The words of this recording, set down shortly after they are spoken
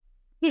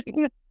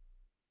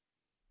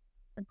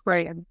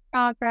Recording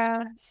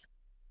progress.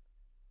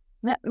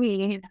 Let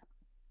me.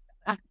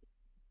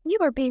 You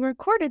are being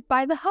recorded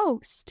by the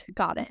host.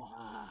 Got it.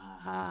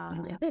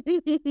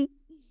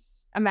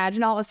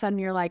 Imagine all of a sudden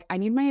you're like, I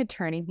need my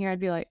attorney here. I'd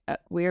be like,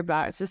 weird,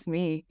 but it's just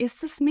me.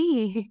 It's just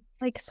me.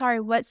 Like, sorry,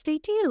 what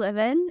state do you live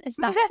in? Is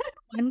that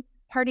one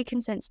party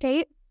consent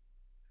state?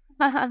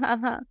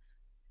 How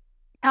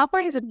far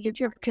is a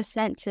picture of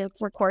consent to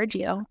record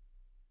you?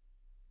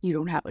 You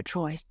don't have a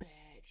choice, bitch.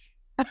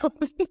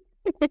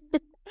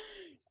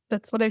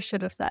 That's what I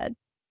should have said.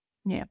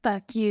 Yeah,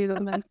 fuck you,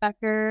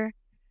 motherfucker.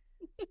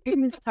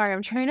 Sorry,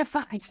 I'm trying to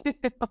find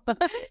it.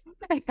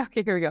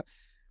 Okay, here we go.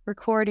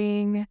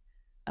 Recording.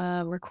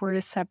 Record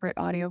a separate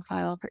audio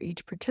file for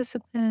each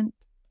participant.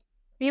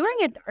 Are you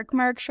wearing a dark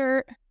mark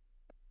shirt?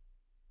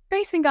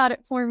 Grayson got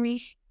it for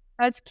me.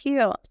 That's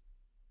cute.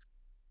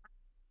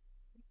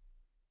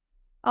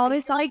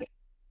 Always like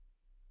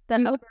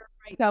the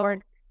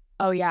color.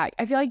 Oh yeah,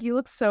 I feel like you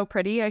look so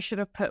pretty. I should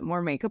have put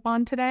more makeup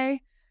on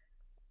today.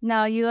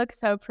 No, you look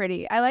so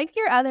pretty. I like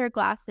your other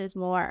glasses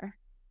more.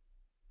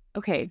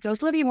 Okay,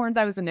 those were the ones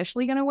I was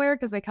initially going to wear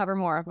because they cover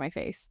more of my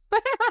face.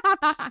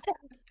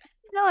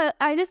 No,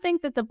 I just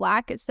think that the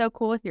black is so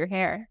cool with your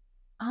hair.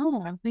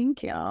 Oh,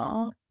 thank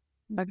you.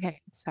 Okay,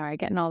 sorry,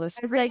 getting all this.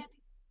 I was like,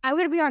 I'm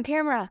going to be on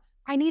camera.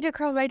 I need to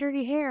curl my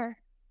dirty hair.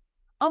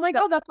 Oh my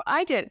God, that's what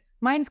I did.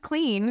 Mine's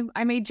clean.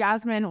 I made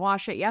Jasmine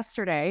wash it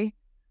yesterday.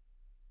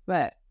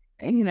 But,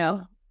 you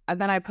know, and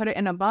then I put it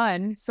in a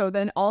bun. So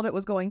then all of it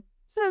was going,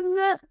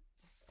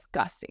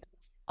 disgusting.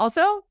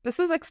 Also, this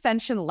is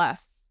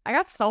extension-less. I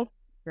got so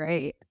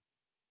great.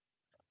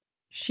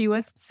 She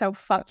was so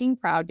fucking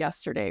proud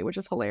yesterday, which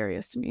is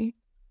hilarious to me.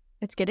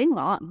 It's getting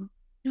long.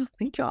 Oh,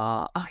 thank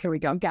y'all. Oh, here we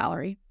go.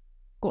 Gallery.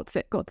 Go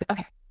sit.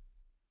 Okay.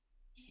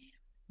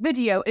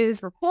 Video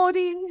is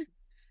recording.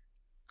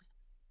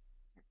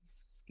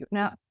 Scooting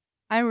out.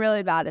 I'm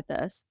really bad at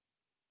this.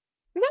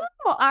 No,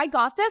 I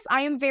got this.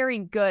 I am very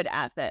good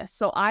at this.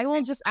 So I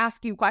will just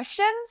ask you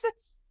questions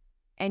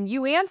and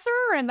you answer,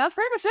 and that's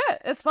pretty much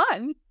it. It's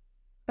fun.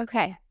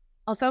 Okay.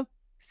 Also,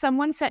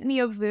 someone sent me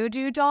a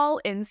voodoo doll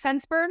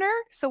incense burner.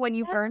 So when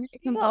you burn,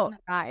 it comes out in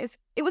your eyes.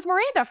 It was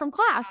Miranda from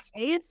class.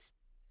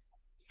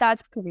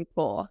 That's pretty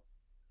cool.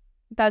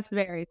 That's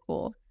very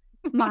cool.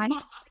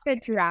 Mine's the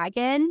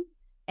dragon,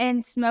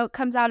 and smoke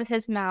comes out of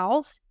his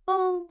mouth.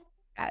 Oh,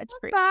 that's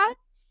pretty bad.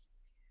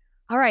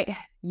 All right.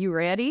 You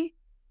ready?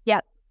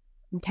 Yep.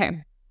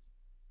 Okay.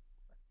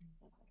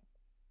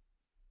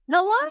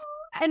 Hello,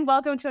 and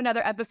welcome to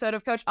another episode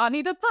of Coach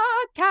Ani, the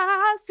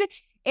podcast.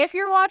 If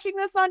you're watching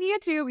this on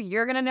YouTube,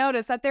 you're going to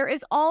notice that there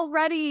is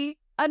already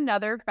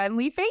another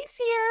friendly face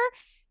here.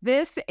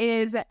 This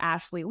is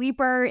Ashlee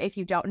Leeper. If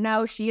you don't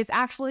know, she is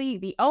actually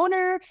the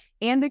owner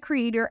and the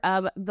creator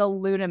of the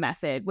Luna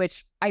Method,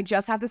 which I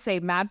just have to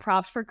say mad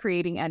props for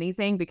creating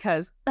anything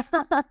because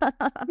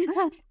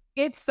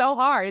it's so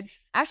hard.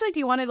 Ashlee, do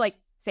you want to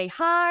say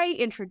hi,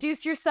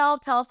 introduce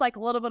yourself, tell us a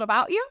little bit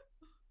about you?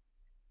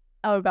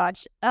 Oh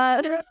gosh.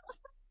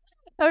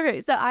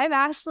 Okay, so I'm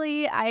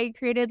Ashlee. I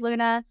created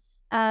Luna.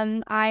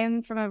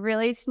 I'm from a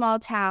really small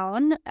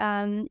town.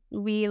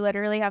 We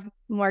literally have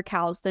more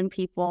cows than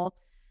people.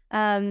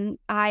 I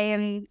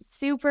am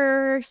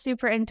super,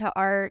 super into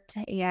art,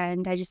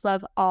 and I just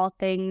love all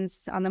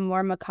things on the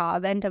more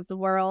macabre end of the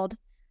world.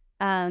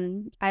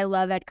 I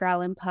love Edgar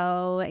Allan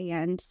Poe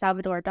and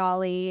Salvador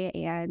Dali,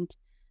 and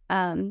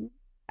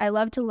I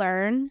love to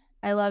learn.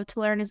 I love to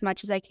learn as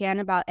much as I can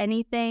about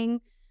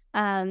anything.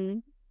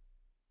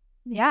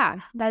 Yeah,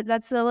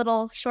 that's a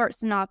little short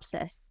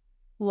synopsis.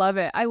 Love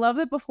it. I love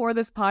that before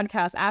this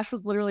podcast, Ash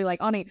was literally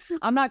like, Ani,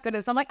 I'm not good at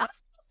this. I'm like, I'm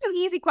just do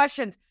easy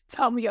questions.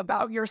 Tell me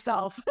about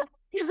yourself.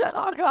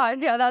 Oh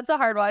God, yeah, that's a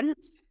hard one.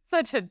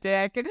 Such a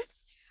dick.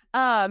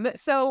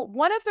 So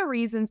one of the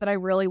reasons that I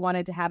really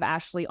wanted to have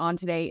Ashlee on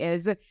today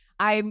is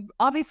I'm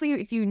obviously,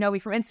 if you know me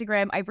from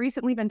Instagram, I've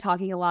recently been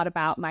talking a lot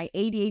about my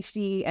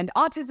ADHD and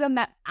autism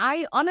that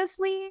I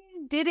honestly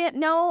didn't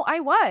know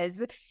I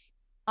was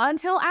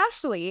until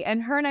Ashlee.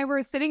 And her and I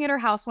were sitting at her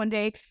house one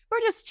day. We're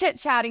just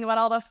chit-chatting about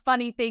all the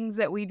funny things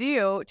that we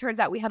do. Turns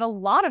out we had a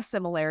lot of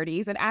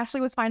similarities. And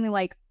Ashlee was finally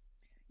like,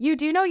 you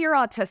do know you're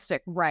autistic,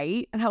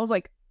 right? And I was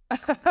like,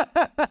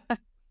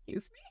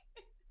 excuse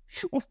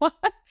me? What?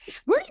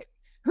 Who are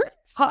you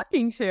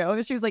talking to?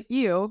 And she was like,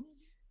 you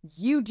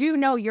do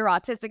know you're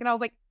autistic. And I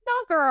was like, no,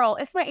 girl,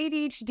 it's my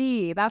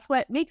ADHD. That's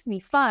what makes me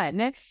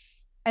fun.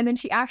 And then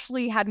she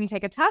actually had me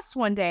take a test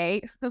one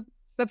day.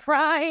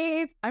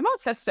 Surprise, I'm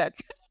autistic.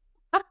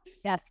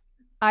 Yes.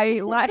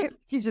 I laugh.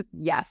 She's just,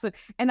 yes.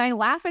 And I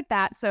laugh at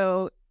that.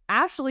 So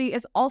Ashlee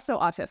is also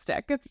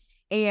autistic.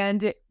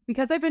 And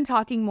because I've been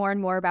talking more and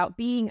more about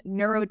being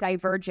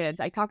neurodivergent,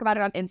 I talk about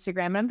it on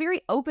Instagram, and I'm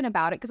very open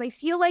about it because I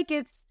feel like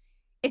it's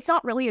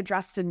not really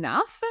addressed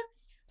enough.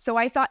 So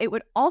I thought it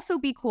would also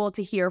be cool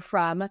to hear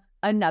from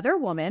another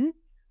woman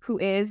who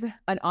is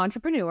an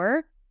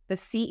entrepreneur, the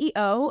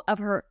CEO of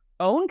her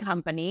own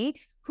company,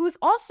 who's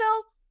also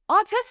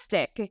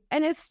autistic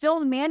and has still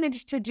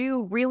managed to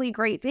do really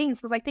great things.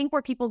 Because I think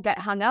where people get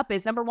hung up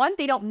is, number one,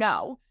 they don't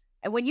know.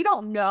 And when you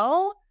don't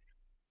know,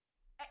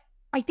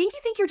 I think you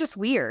think you're just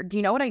weird. Do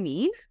you know what I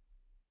mean?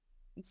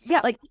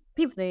 Yeah, like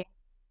people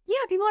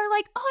are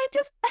like, oh,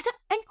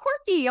 I'm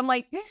quirky. I'm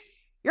like,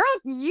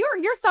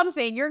 you're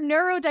something. You're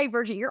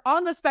neurodivergent. You're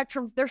on the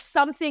spectrum. There's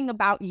something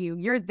about you.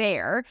 You're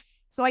there.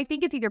 So I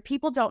think it's either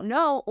people don't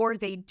know or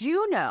they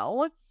do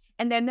know,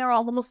 and then they're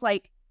almost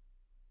like,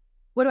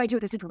 what do I do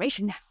with this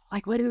information now?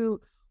 Like, what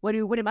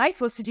am I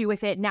supposed to do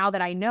with it now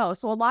that I know?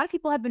 So a lot of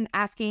people have been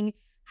asking,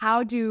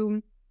 how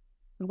do,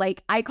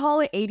 like, I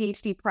call it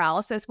ADHD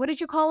paralysis. What did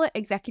you call it?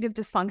 Executive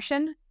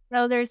dysfunction?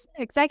 So there's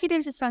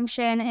executive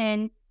dysfunction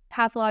and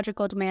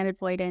pathological demand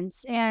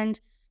avoidance. And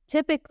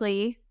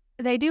typically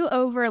they do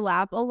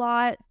overlap a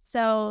lot.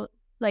 So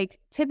like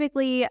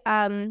typically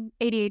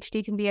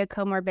ADHD can be a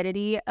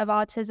comorbidity of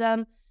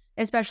autism,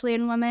 especially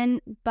in women,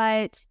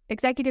 but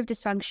executive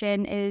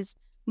dysfunction is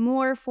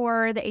more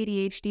for the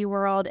ADHD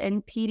world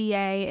and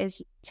PDA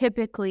is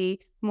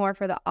typically more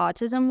for the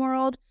autism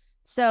world.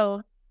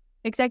 So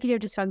executive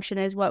dysfunction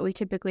is what we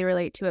typically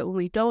relate to it when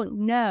we don't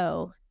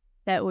know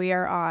that we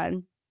are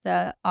on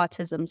the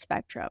autism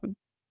spectrum.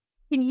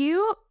 Can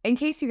you, in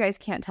case you guys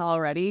can't tell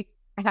already,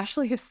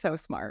 Ashlee is so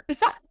smart.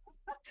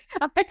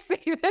 I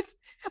say this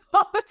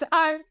all the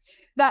time,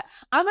 that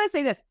I'm going to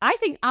say this. I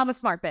think I'm a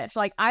smart bitch.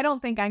 Like, I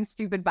don't think I'm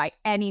stupid by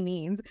any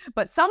means.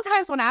 But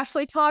sometimes when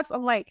Ashlee talks,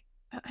 I'm like,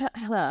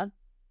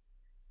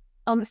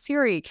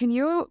 Siri, can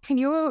you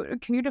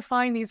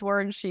define these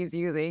words she's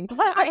using?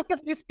 If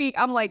you speak,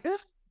 I'm like,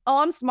 oh,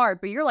 I'm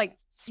smart. But you're like,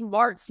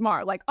 smart.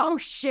 Like, oh,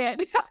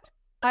 shit.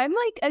 I'm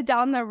like a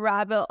down the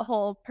rabbit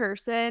hole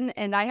person,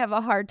 and I have a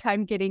hard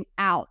time getting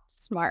out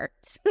smart.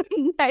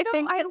 I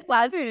think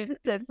that's the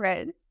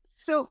difference.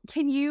 So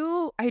can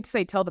you, I hate to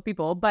say tell the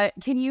people, but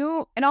can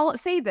you, and I'll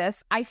say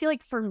this, I feel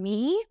like for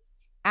me,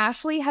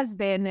 Ashlee has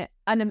been,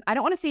 I don't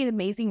want to say an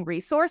amazing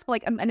resource, but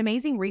like an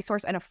amazing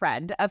resource and a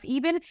friend of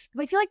even,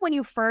 because I feel like when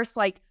you first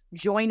like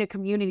join a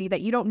community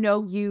that you don't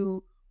know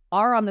you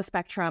are on the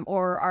spectrum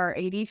or are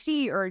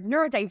ADHD or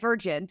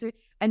neurodivergent,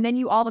 and then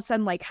you all of a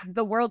sudden like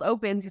the world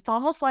opens, it's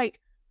almost like,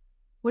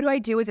 what do I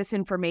do with this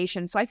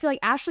information? So I feel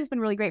like Ashlee's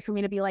been really great for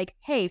me to be like,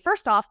 hey,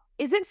 first off,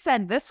 is it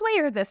said this way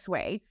or this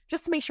way?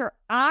 Just to make sure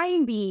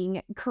I'm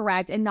being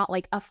correct and not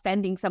like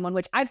offending someone,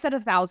 which I've said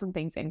 1,000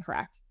 things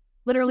incorrect.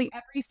 Literally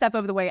every step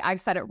of the way I've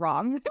said it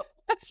wrong.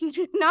 Not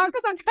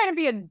because I'm trying to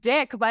be a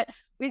dick, but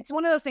it's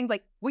one of those things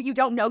like what you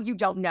don't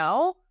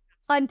know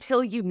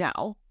until you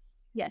know.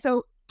 Yes.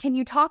 So can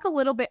you talk a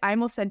little bit? I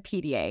almost said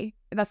PDA.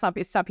 It's not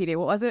PDA.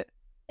 What was it?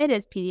 It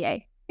is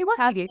PDA. It was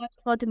PDA.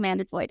 Pathological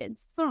demand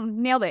avoidance. So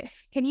nailed it.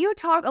 Can you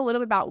talk a little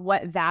bit about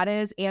what that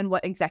is and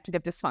what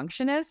executive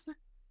dysfunction is?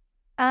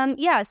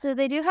 Yeah, so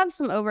they do have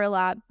some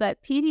overlap,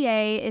 but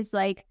PDA is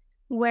like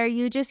where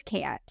you just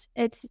can't.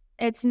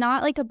 It's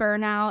not like a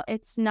burnout.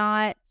 It's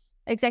not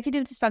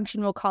executive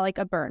dysfunction. We'll call like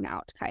a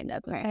burnout kind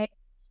of. Okay.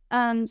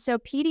 So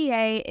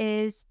PDA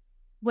is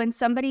when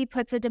somebody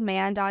puts a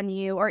demand on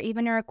you or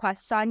even a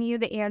request on you,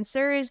 the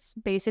answer is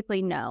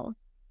basically no.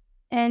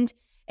 And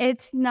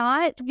it's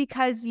not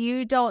because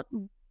you don't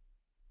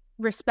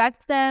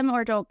respect them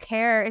or don't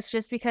care. It's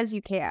just because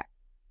you can't.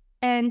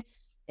 And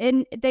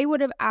they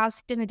would have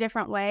asked in a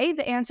different way.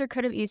 The answer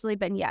could have easily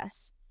been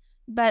yes.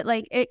 But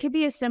like it could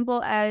be as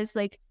simple as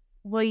like,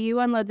 will you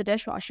unload the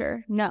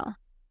dishwasher? No.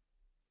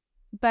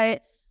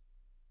 But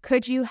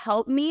could you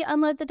help me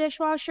unload the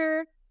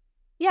dishwasher?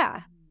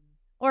 Yeah.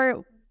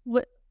 Or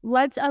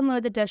let's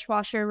unload the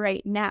dishwasher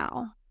right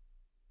now.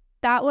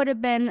 That would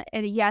have been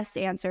a yes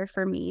answer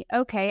for me.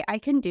 Okay, I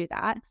can do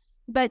that.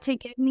 But to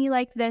give me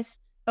like this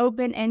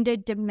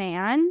open-ended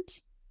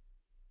demand,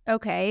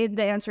 okay,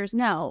 the answer is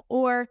no.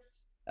 Or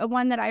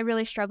one that I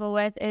really struggle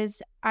with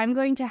is I'm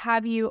going to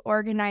have you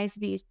organize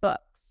these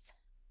books.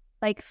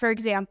 Like, for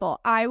example,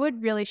 I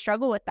would really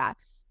struggle with that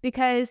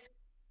because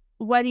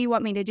what do you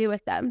want me to do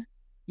with them?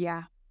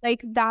 Yeah.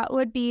 Like that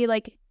would be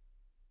like,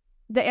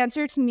 the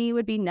answer to me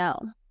would be no,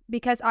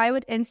 because I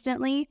would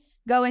instantly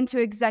go into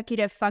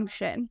executive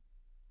function.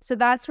 So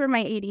that's where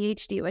my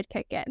ADHD would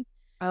kick in.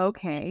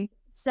 Okay.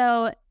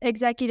 So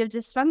executive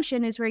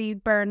dysfunction is where you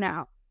burn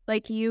out.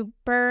 Like you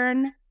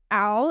burn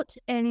out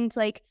and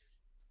like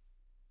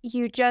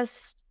you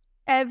just,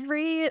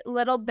 every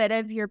little bit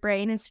of your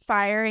brain is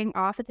firing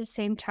off at the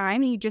same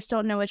time. And you just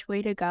don't know which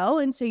way to go.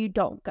 And so you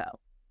don't go.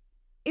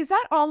 Is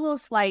that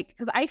almost like,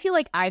 because I feel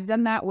like I've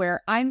done that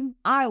where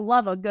I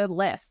love a good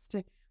list,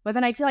 but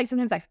then I feel like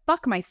sometimes I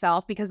fuck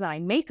myself because then I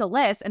make a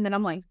list and then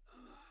I'm like,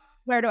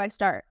 where do I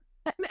start?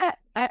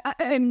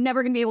 I'm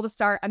never going to be able to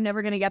start. I'm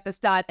never going to get this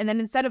done. And then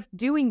instead of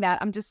doing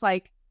that, I'm just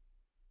like,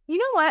 you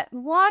know what?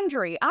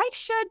 Laundry. I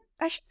should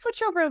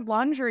switch over to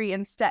laundry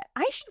instead.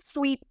 I should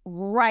sweep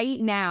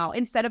right now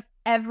instead of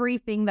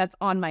everything that's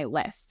on my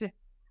list.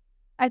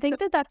 I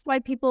think that's why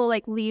people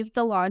like leave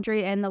the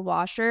laundry in the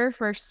washer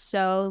for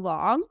so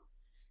long.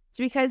 It's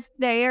because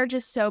they are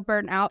just so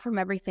burnt out from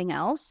everything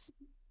else.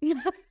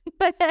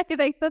 But I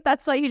think that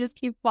that's why you just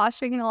keep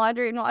washing the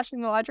laundry and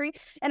washing the laundry.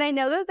 And I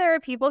know that there are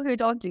people who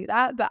don't do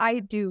that, but I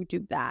do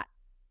that.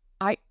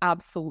 I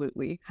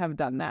absolutely have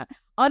done that.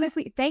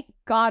 Honestly, thank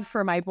God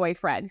for my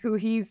boyfriend, who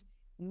he's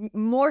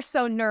more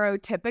so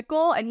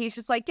neurotypical, and he's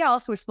just like, yeah, I'll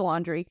switch the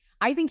laundry.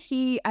 I think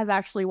he has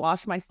actually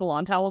washed my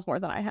salon towels more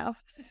than I have.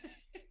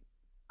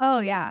 Oh,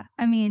 yeah.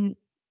 I mean,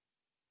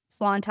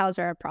 salon towels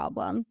are a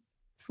problem.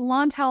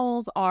 Salon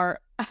towels are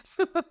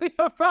absolutely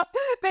a problem.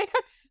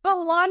 The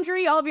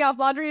laundry, I'll be honest,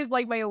 laundry is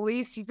like my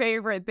least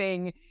favorite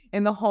thing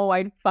in the whole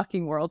wide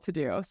fucking world to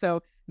do.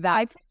 So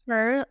that's...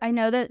 I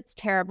know that it's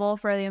terrible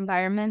for the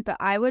environment, but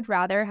I would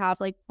rather have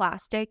like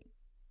plastic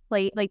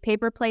plate, like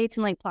paper plates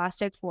and like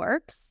plastic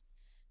forks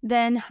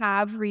than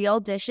have real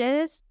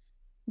dishes,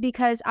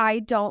 because I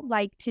don't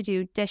like to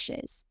do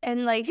dishes.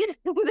 And like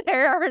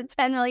there are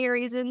 10 million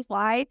reasons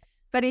why,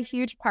 but a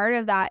huge part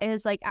of that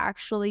is like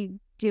actually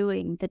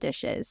doing the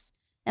dishes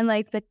and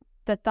like the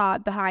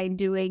thought behind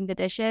doing the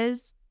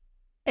dishes.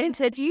 And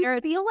so do you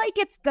feel like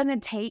it's gonna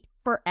take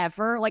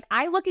forever? Like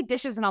I look at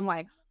dishes and I'm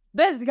like,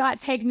 this is gonna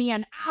take me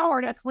an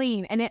hour to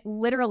clean. And it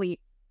literally,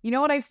 you know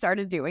what I've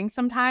started doing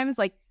sometimes?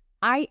 Like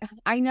I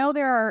know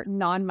there are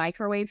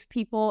non-microwave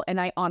people, and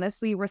I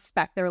honestly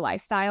respect their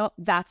lifestyle.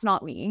 That's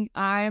not me.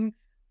 I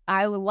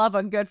love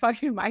a good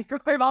fucking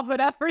microwave. I'll put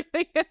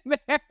everything in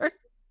there.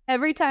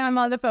 Every time I'm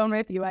on the phone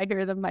with you, I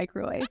hear the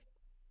microwave.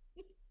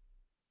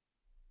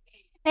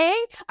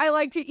 I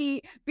like to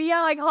eat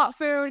I like hot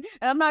food,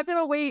 and I'm not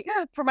gonna wait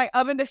for my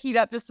oven to heat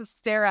up just to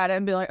stare at it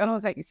and be like, oh,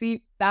 thank you.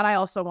 See, that I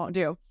also won't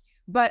do.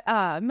 But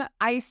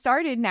I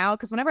started now,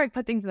 because whenever I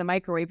put things in the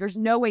microwave, there's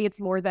no way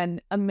it's more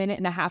than a minute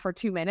and a half or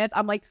 2 minutes.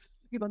 I'm like,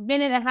 you have a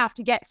minute and a half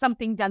to get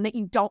something done that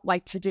you don't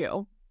like to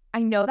do.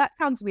 I know that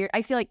sounds weird.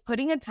 I feel like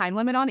putting a time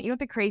limit on it. You know what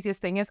the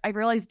craziest thing is? I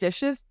realized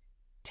dishes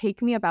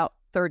take me about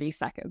 30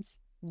 seconds.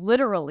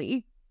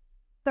 Literally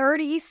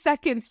 30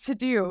 seconds to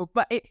do,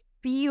 but it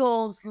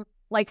feels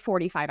like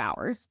 45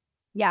 hours.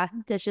 Yeah,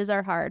 dishes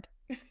are hard.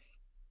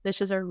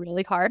 Dishes are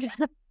really hard.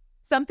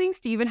 Something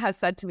Steven has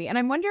said to me, and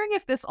I'm wondering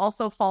if this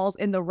also falls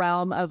in the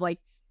realm of like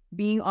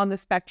being on the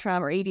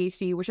spectrum or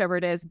ADHD, whichever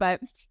it is, but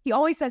he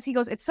always says, he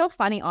goes, it's so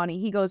funny, Ani.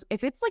 He goes,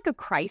 if it's like a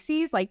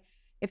crisis, like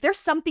if there's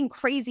something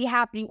crazy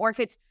happening, or if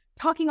it's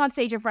talking on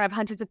stage in front of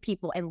hundreds of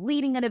people and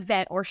leading an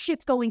event, or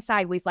shit's going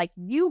sideways, like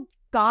you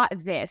got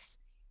this.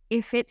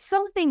 If it's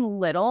something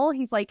little,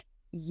 he's like,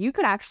 you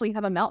could actually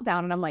have a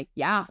meltdown. And I'm like,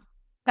 yeah.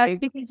 That's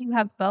because you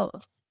have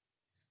both.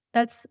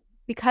 That's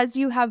because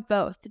you have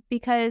both.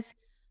 Because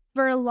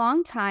for a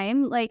long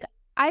time, like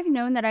I've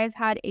known that I've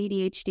had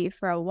ADHD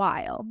for a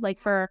while, like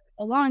for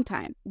a long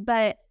time,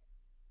 but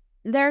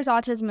there's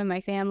autism in my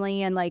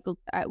family, and like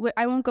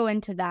I won't go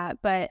into that,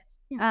 but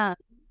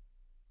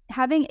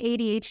having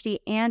ADHD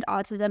and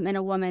autism in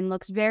a woman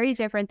looks very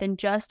different than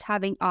just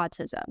having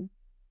autism.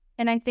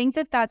 And I think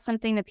that that's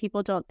something that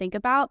people don't think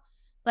about.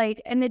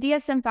 Like, and the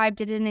DSM-5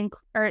 didn't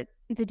or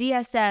the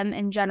DSM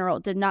in general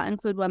did not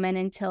include women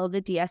until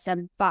the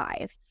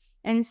DSM-5.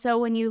 And so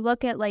when you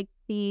look at like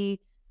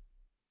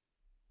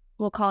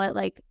we'll call it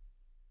like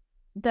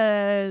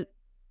the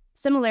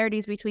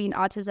similarities between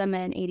autism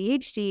and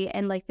ADHD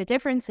and like the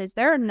differences,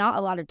 there are not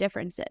a lot of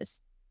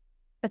differences,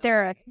 but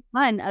there are a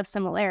ton of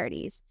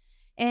similarities.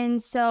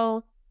 And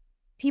so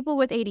people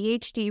with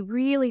ADHD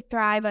really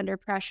thrive under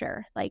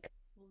pressure, like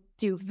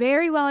do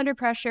very well under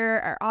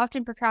pressure, are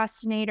often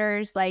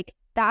procrastinators. Like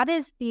that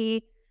is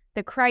the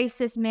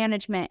crisis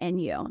management in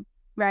you,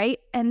 right?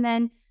 And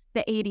then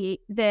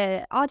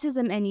the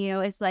autism in you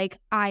is like,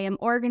 I am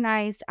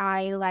organized,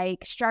 I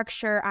like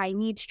structure, I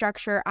need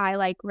structure, I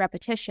like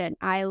repetition,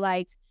 I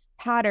like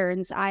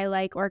patterns,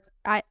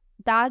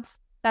 that's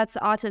the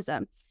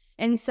autism.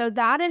 And so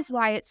that is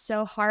why it's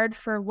so hard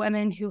for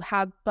women who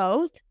have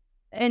both.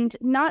 And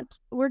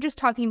we're just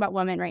talking about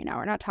women right now.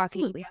 We're not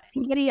talking about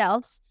anybody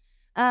else.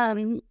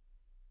 I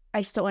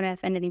just don't want to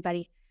offend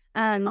anybody.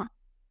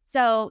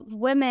 So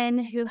women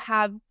who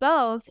have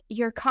both,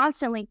 you're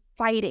constantly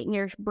fighting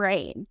your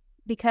brain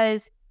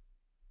because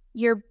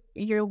you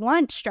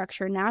want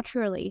structure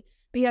naturally,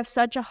 but you have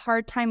such a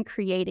hard time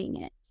creating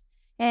it.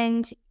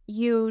 And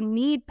you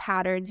need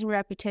patterns and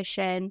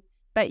repetition,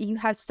 but you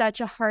have such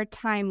a hard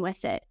time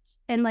with it.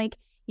 And like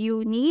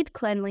you need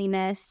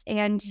cleanliness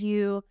and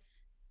you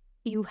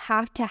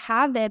have to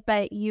have it,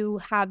 but you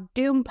have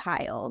doom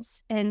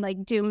piles and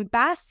like doom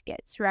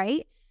baskets,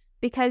 right?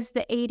 Because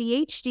the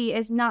ADHD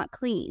is not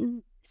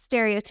clean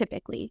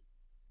stereotypically,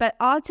 but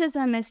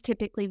autism is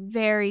typically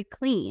very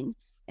clean.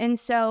 And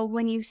so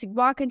when you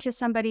walk into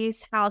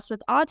somebody's house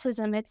with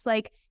autism, it's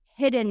like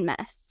hidden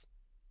mess.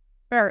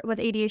 Or with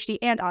ADHD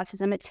and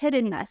autism, it's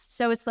hidden mess.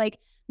 So it's like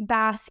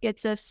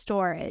baskets of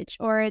storage,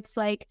 or it's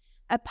like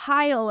a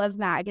pile of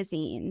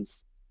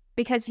magazines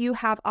because you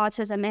have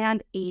autism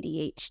and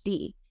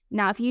ADHD.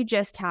 Now, if you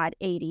just had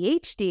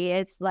ADHD,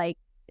 it's like,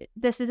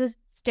 this is a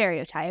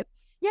stereotype.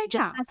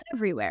 Yeah. That's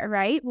everywhere,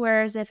 right?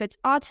 Whereas if it's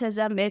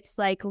autism, it's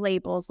like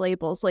labels,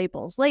 labels,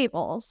 labels,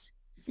 labels.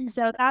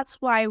 So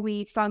that's why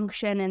we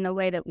function in the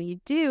way that we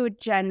do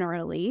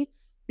generally,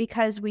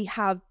 because we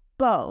have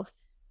both.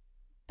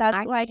 That's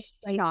I'm why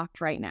shocked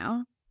right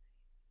now.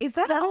 Is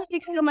that doesn't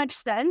make so much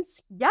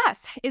sense?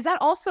 Yes. Is that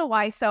also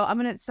why?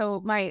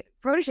 So my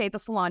protege at the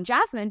salon,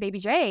 Jasmine, baby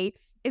J,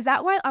 is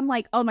that why I'm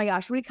like, oh my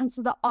gosh, when it comes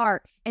to the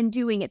art and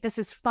doing it, this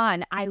is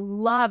fun. I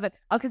love it.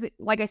 Because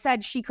like I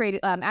said, Ashlee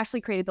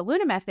created the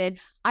Luna method.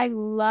 I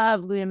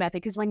love Luna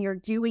method because when you're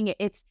doing it,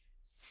 it's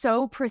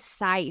so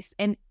precise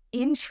and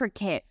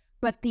intricate,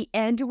 but the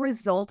end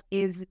result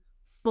is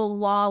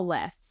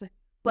flawless.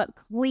 But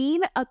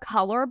clean a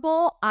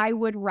colorable, I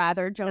would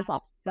rather jump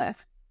off the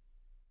cliff.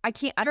 I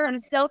don't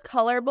Still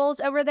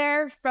colorables over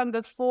there from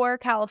before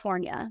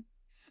California.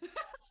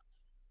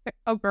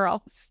 Oh,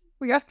 girl,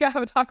 we have to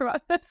have a talk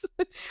about this.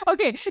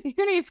 Okay,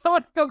 you need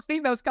someone to go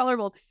clean those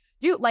colorables.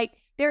 Dude, like,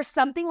 there's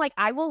something like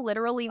I will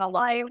literally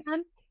lie.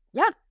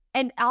 Yeah.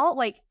 And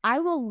I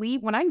will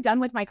leave when I'm done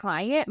with my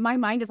client. My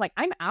mind is like,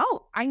 I'm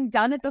out. I'm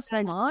done at the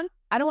salon.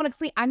 I don't want to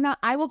clean.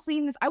 I will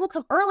clean this. I will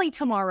come early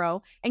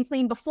tomorrow and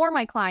clean before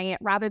my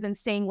client rather than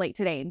staying late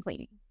today and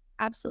cleaning.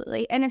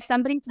 Absolutely. And if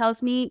somebody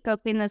tells me go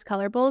clean those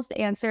colorables, the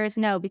answer is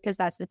no, because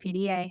that's the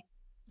PDA.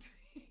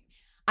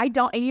 I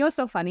don't, and you know what's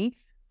so funny?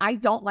 I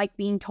don't like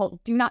being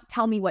told, do not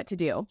tell me what to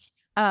do.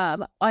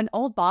 An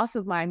old boss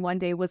of mine one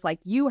day was like,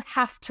 you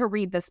have to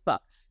read this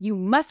book. You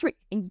must read.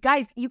 And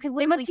guys, you can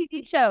literally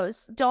TV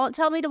shows. Don't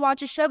tell me to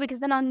watch a show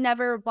because then I'll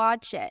never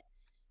watch it.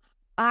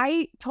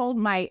 I told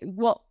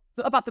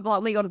about the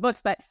legal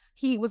books, but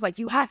he was like,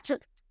 you have to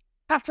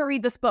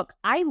read this book.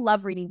 I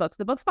love reading books.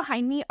 The books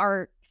behind me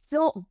are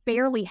still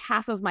barely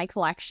half of my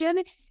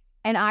collection.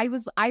 And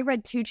I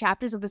read 2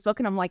 chapters of this book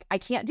and I'm like, I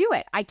can't do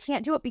it. I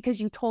can't do it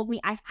because you told me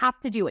I have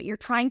to do it. You're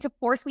trying to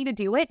force me to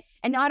do it.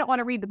 And now I don't want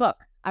to read the book.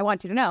 I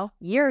want you to know,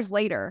 years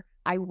later,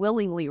 I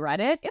willingly read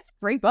it. It's a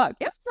great book.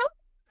 It's so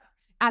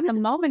at the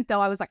moment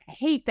though, I was like, I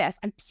hate this.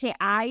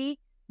 I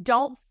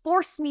don't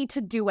force me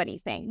to do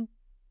anything.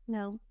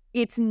 No.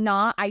 It's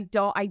not, I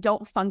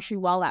don't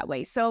function well that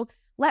way. So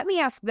let me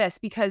ask this,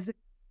 because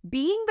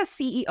being the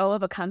CEO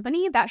of a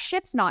company, that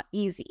shit's not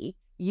easy.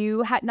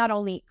 You had not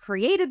only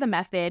created the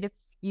method,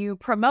 you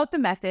promote the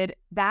method,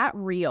 that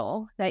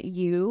reel that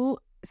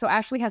so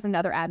Ashlee has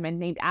another admin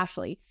named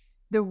Ashlee.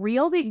 The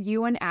reel that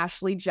you and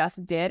Ashlee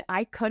just did,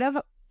 I could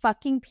have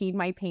fucking peed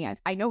my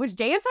pants. I know it was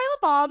Jay and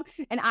Silent Bob,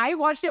 and I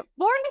watched it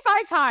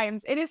 45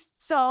 times. It is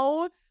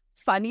so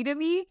funny to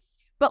me.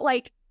 But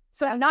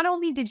so not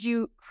only did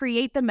you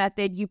create the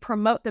method, you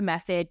promote the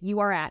method, you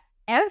are at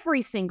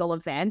every single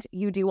event,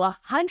 you do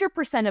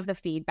 100% of the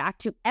feedback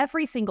to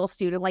every single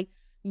student.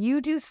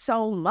 You do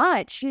so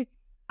much.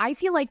 I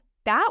feel like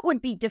that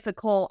would be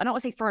difficult. I don't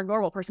want to say for a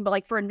normal person,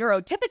 but for a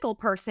neurotypical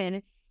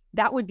person,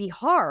 that would be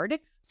hard.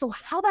 So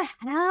how the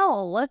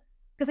hell?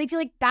 Because I feel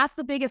like that's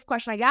the biggest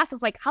question I'd ask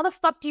is how the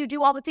fuck do you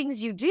do all the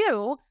things you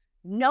do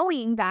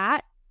knowing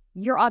that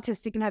you're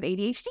autistic and have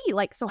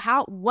ADHD? So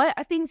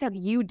what things have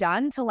you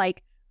done to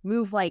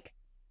move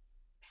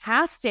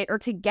past it or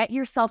to get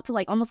yourself to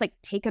almost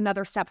take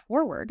another step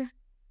forward?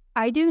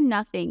 I do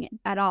nothing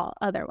at all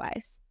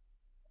otherwise.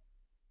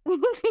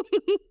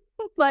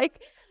 But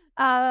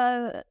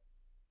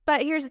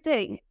here's the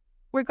thing,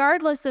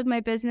 regardless of my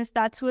business,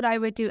 that's what I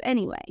would do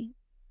anyway.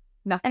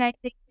 Nothing. And I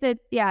think that,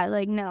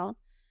 no.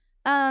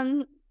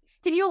 Can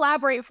you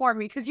elaborate for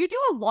me? Because you do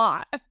a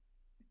lot.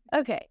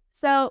 Okay.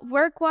 So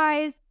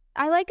work-wise,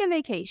 I like a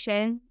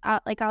vacation. I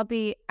like a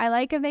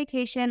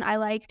vacation. I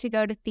like to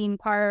go to theme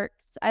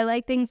parks. I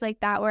like things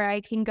like that where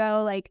I can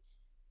go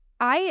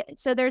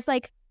so there's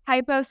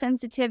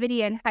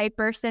hyposensitivity and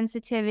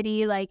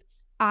hypersensitivity.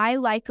 I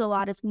like a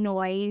lot of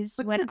noise.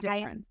 What's the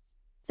difference?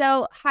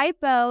 So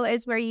hypo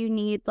is where you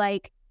need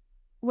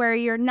where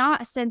you're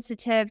not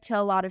sensitive to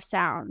a lot of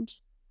sound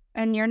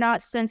and you're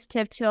not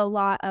sensitive to a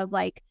lot of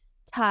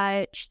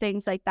touch,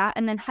 things like that.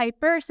 And then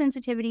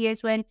hypersensitivity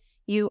is when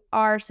you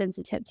are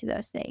sensitive to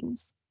those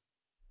things.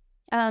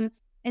 And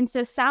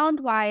so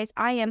sound wise,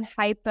 I am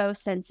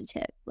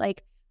hyposensitive.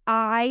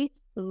 I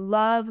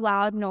love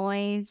loud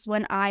noise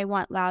when I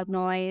want loud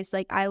noise.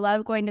 I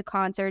love going to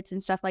concerts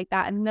and stuff like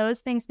that. And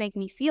those things make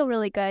me feel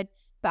really good,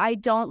 but I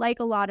don't like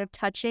a lot of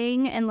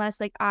touching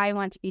unless I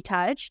want to be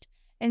touched.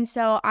 And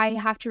so I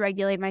have to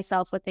regulate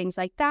myself with things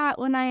like that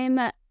when I'm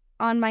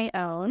on my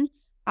own.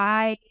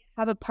 I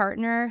have a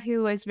partner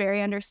who is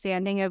very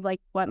understanding of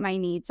what my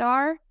needs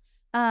are.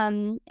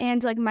 And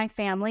my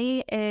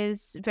family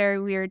is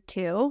very weird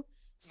too.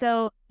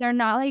 So they're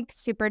not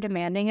super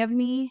demanding of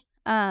me.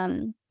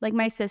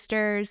 My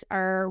sisters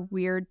are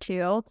weird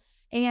too.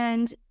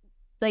 And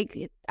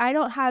I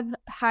don't have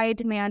high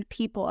demand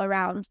people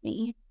around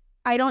me.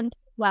 I don't do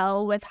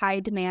well with high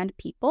demand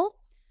people.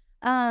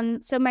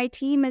 So my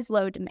team is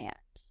low demand,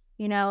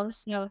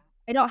 so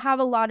I don't have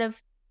a lot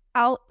of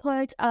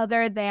output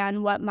other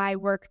than what my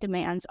work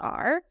demands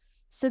are.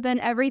 So then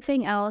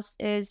everything else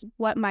is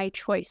what my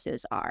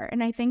choices are.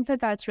 And I think that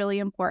that's really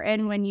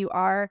important when you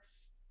are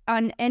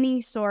on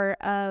any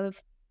sort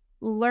of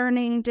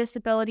learning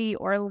disability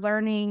or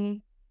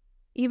learning,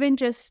 even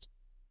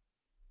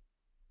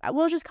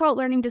we'll just call it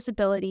learning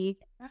disability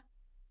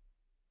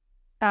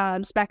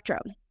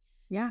spectrum.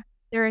 Yeah.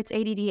 whether it's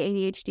ADD,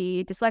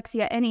 ADHD,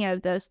 dyslexia, any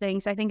of those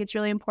things, I think it's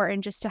really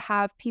important just to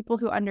have people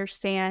who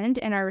understand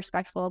and are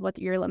respectful of what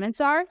your limits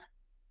are.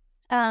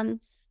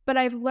 But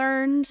I've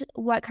learned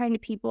what kind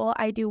of people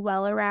I do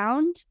well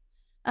around.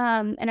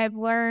 And I've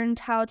learned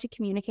how to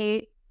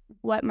communicate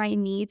what my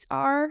needs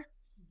are.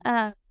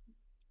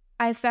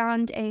 I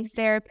found a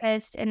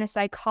therapist and a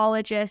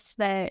psychologist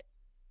that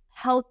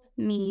help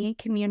me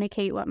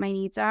communicate what my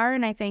needs are.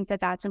 And I think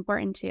that that's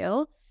important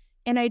too.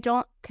 And I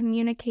don't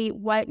communicate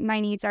what my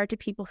needs are to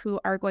people who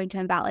are going to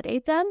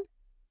invalidate them.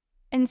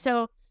 And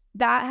so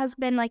that has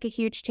been like a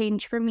huge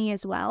change for me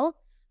as well.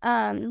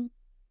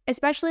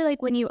 Especially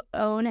like when you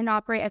own and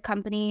operate a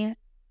company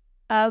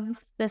of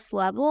this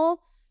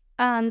level,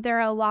 there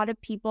are a lot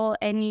of people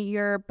in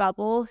your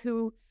bubble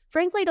who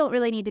frankly don't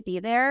really need to be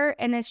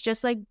there. And it's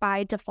just like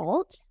by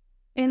default.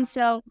 And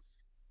so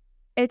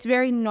it's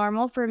very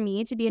normal for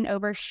me to be an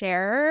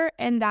oversharer.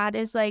 And that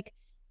is like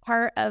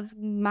part of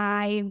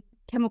my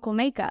chemical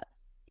makeup.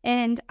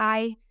 And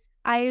I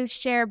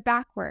share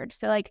backwards.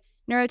 So like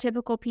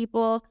neurotypical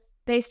people,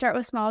 they start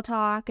with small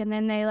talk and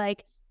then they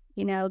like,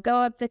 go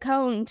up the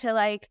cone to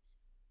like,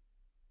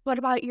 what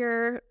about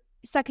your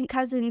second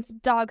cousin's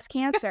dog's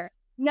cancer?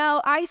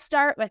 No, I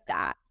start with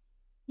that,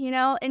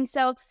 and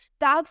so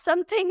that's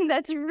something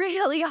that's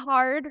really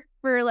hard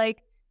for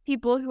like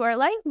people who are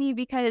like me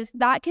because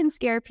that can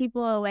scare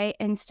people away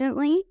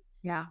instantly.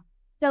 Yeah.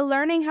 So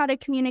learning how to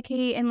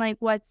communicate and like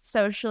what's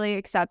socially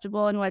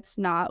acceptable and what's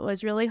not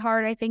was really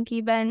hard, I think,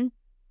 even.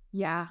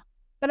 Yeah.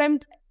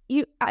 But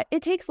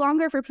it takes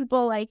longer for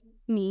people like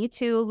me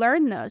to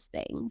learn those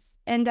things.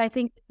 And I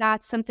think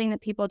that's something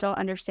that people don't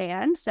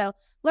understand. So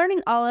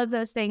learning all of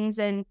those things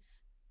and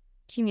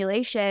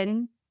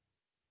accumulation,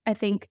 I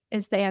think,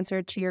 is the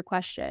answer to your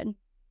question.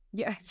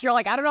 Yeah. You're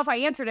like, I don't know if I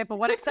answered it, but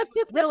what it said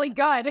was really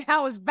good.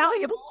 How was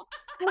valuable.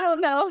 I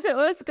don't know if it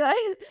was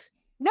good.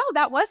 No,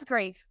 that was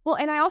great. Well,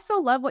 and I also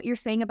love what you're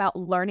saying about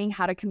learning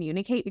how to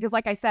communicate because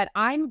like I said,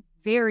 I'm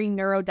very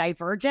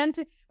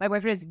neurodivergent. My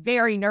boyfriend is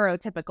very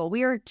neurotypical.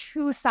 We are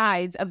two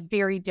sides of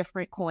very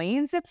different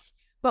coins.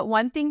 But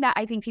one thing that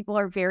I think people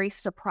are very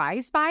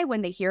surprised by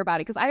when they hear about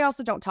it, because I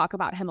also don't talk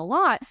about him a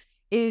lot,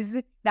 is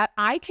that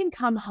I can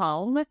come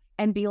home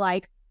and be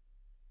like,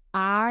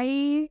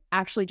 I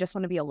actually just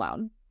want to be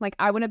alone. Like,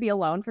 I want to be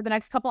alone for the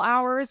next couple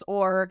hours,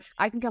 or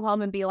I can come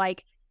home and be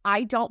like,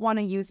 I don't want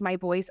to use my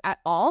voice at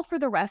all for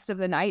the rest of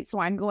the night. So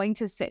I'm going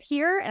to sit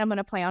here and I'm going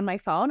to play on my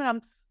phone and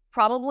I'm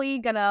probably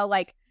going to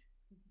like,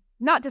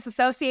 not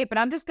disassociate, but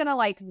I'm just going to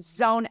like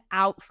zone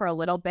out for a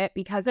little bit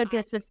because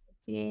disassociate.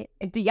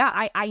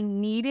 Yeah, I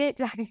need it.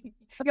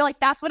 You're like,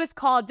 that's what it's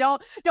called.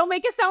 Don't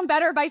make it sound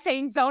better by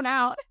saying zone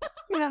out.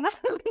 Leave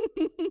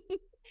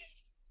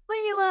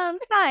me alone.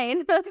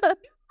 Fine.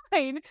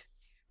 Fine.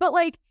 But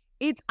like,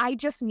 I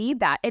just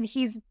need that. And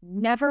he's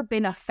never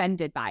been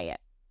offended by it.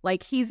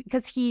 Like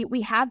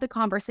we had the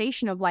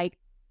conversation of like,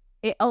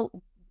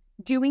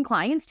 doing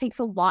clients takes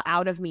a lot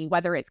out of me,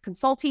 whether it's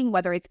consulting,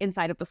 whether it's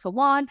inside of the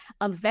salon,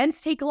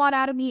 events take a lot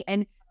out of me.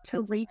 And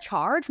to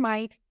recharge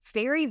my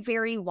very,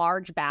 very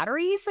large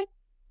batteries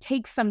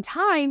takes some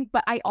time,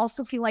 but I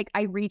also feel like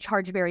I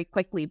recharge very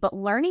quickly. But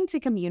learning to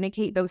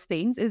communicate those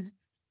things is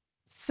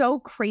so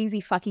crazy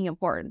fucking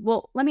important.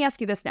 Well, let me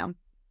ask you this now.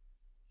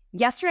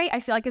 Yesterday, I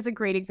feel like is a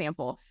great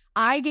example.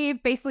 I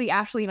gave basically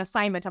Ashlee an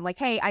assignment. I'm like,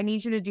 hey, I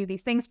need you to do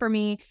these things for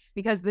me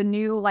because the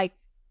new, like,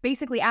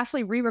 basically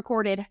Ashlee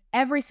re-recorded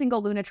every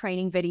single Luna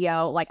training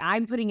video. Like,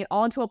 I'm putting it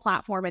all into a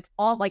platform. It's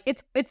all like,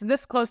 it's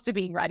this close to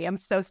being ready. I'm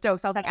so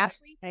stoked. So I was like,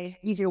 Ashlee, I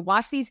need you to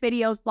watch these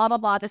videos, blah, blah,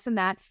 blah, this and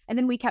that. And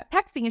then we kept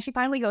texting and she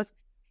finally goes,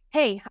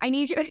 hey, I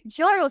need you.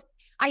 She literally goes,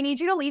 I need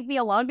you to leave me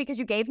alone because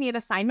you gave me an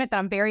assignment that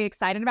I'm very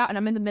excited about and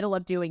I'm in the middle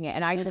of doing it.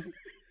 And I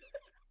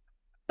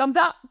thumbs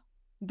up.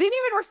 Didn't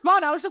even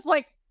respond. I was just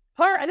like,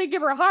 heart. I didn't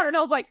give her a heart. And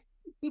I was like,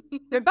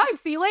 goodbye,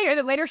 see you later.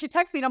 Then later she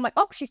texts me and I'm like,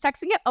 oh, she's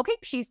texting it. Okay,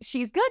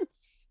 she's good.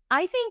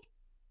 I think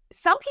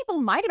some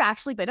people might have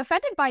actually been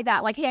offended by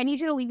that. Like, hey, I need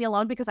you to leave me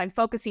alone because I'm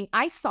focusing.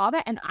 I saw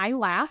that and I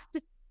laughed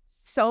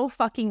so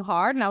fucking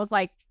hard. And I was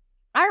like,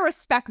 I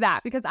respect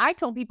that because I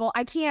told people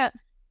I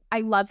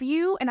love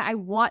you and I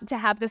want to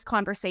have this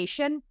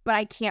conversation, but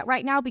I can't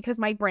right now because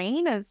my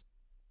brain is.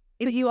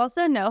 But you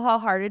also know how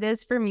hard it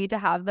is for me to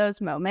have those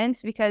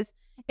moments because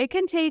it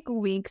can take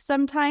weeks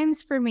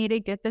sometimes for me to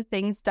get the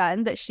things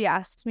done that she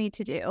asks me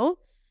to do.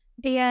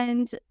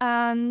 And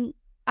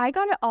I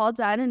got it all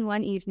done in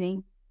one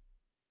evening.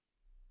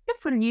 Good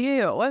for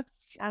you.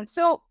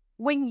 So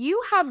when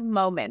you have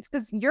moments,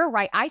 because you're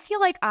right, I feel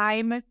like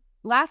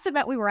last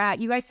event we were at,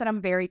 you guys said I'm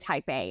very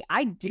type A.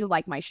 I do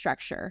like my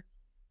structure.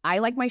 I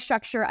like my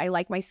structure. I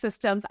like my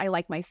systems. I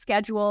like my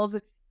schedules.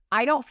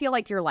 I don't feel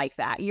like you're like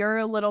that. You're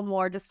a little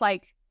more just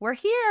like, we're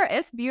here.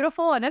 It's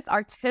beautiful and it's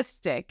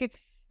artistic.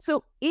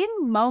 So in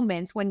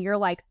moments when you're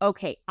like,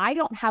 okay, I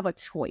don't have a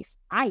choice.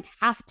 I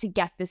have to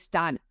get this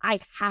done. I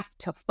have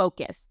to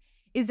focus.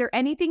 Is there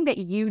anything that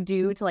you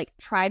do to like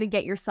try to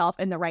get yourself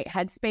in the right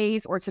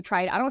headspace or to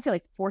try to, I don't want to say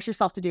like force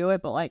yourself to do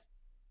it, but like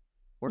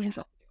force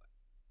yourself to do it?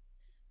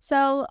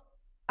 So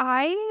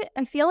I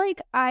feel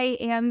like I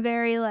am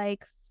very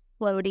like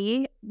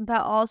floaty,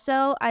 but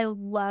also I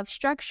love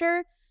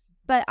structure,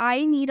 but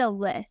I need a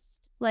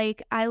list.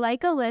 Like I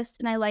like a list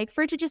and I like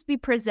for it to just be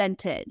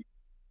presented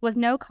with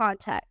no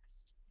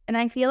context. And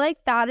I feel like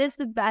that is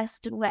the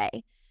best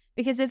way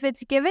because if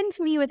it's given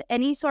to me with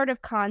any sort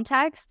of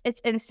context,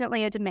 it's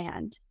instantly a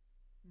demand.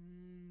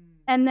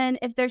 And then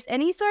if there's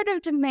any sort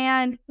of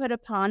demand put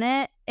upon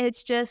it,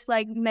 it's just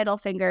like middle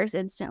fingers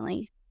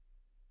instantly.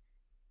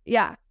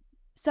 Yeah.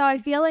 So I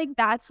feel like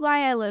that's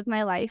why I live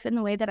my life in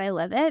the way that I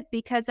live it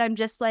because I'm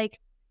just like,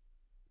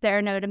 there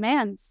are no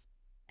demands.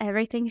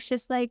 Everything's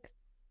just like,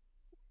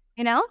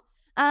 you know?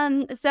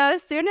 So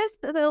as soon as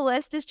the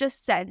list is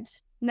just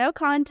sent, no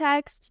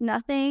context,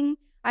 nothing,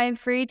 I am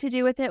free to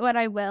do with it what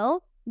I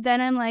will,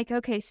 then I'm like,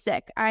 okay,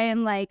 sick. I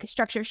am like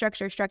structure,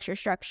 structure, structure,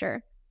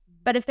 structure.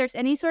 But if there's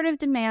any sort of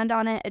demand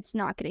on it, it's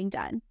not getting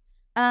done.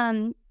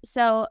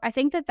 So I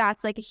think that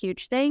that's like a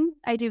huge thing.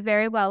 I do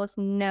very well with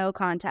no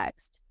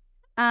context.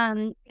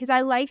 Because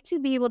I like to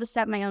be able to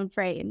set my own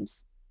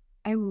frames.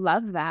 I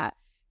love that.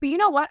 But you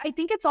know what? I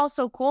think it's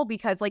also cool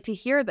because like to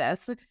hear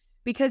this,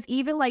 because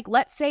even like,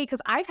 let's say,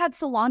 because I've had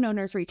salon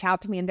owners reach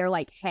out to me and they're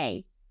like,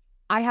 hey,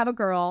 I have a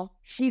girl,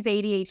 she's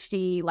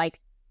ADHD, like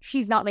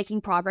she's not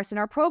making progress in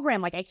our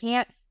program. Like I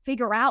can't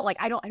figure out, like,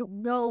 I don't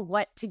know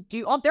what to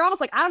do. They're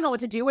almost like, I don't know what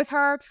to do with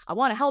her. I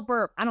want to help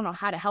her. I don't know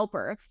how to help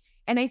her.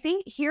 And I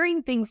think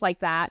hearing things like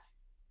that,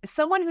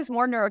 someone who's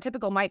more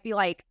neurotypical might be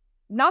like,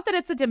 not that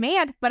it's a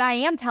demand, but I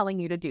am telling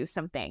you to do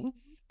something.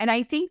 And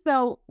I think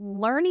though,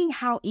 learning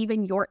how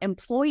even your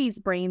employees'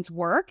 brains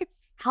work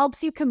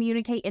helps you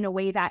communicate in a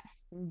way that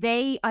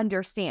they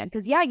understand.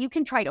 Because yeah, you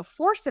can try to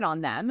force it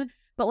on them,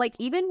 but like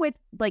even with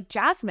like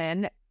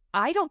Jasmine,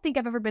 I don't think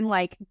I've ever been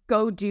like,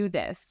 go do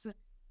this.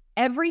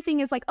 Everything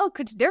is like, oh,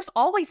 there's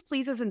always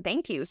pleases and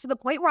thank yous. To the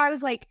point where I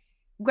was like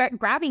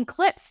grabbing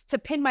clips to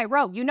pin my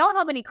row. You know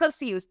how many clips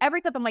to use.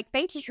 Every clip I'm like,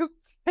 thank you,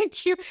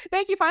 thank you,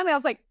 thank you. Finally, I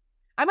was like,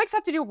 I might just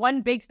have to do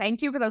one big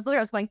thank you because I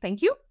was going,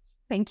 thank you,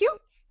 thank you,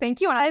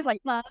 thank you. And I was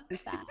like, love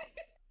that.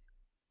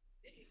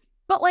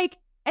 But like,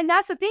 and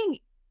that's the thing.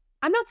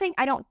 I'm not saying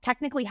I don't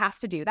technically have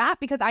to do that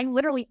because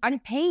I'm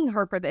paying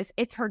her for this.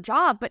 It's her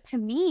job. But to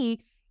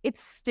me,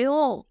 it's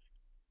still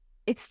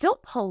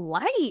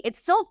polite. It's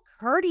still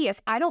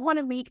courteous. I don't want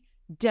to make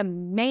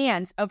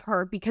demands of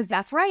her because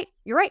that's right.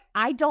 You're right.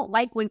 I don't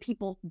like when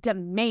people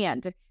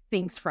demand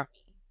things from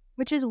me.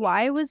 Which is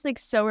why I was like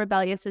so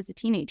rebellious as a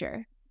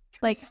teenager.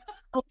 Like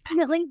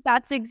ultimately,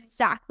 that's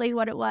exactly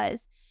what it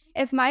was.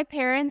 If my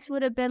parents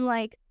would have been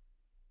like,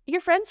 your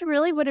friends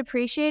really would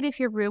appreciate if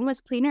your room was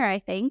cleaner, I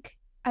think.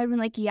 I'd been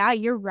like, yeah,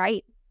 you're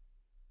right.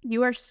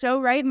 You are so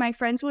right. My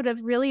friends would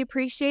have really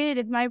appreciated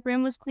if my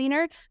room was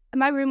cleaner.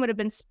 My room would have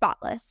been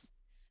spotless.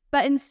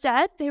 But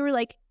instead, they were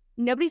like,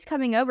 nobody's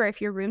coming over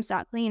if your room's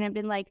not clean. I've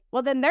been like,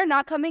 well, then they're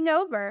not coming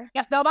over.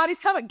 Guess nobody's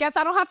coming. Guess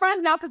I don't have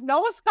friends now because no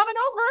one's coming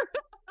over.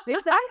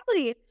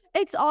 Exactly.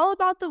 It's all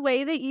about the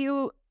way that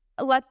you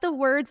let the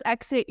words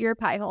exit your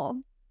pie hole.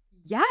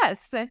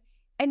 Yes.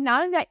 And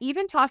not only that,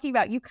 even talking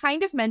about, you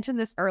kind of mentioned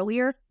this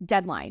earlier,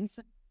 deadlines.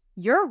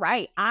 You're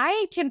right.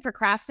 I can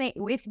procrastinate.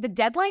 If the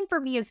deadline for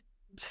me is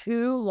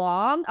too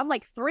long, I'm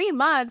like 3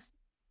 months.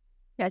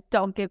 Yeah,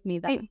 don't give me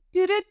that.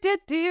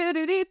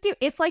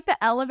 It's like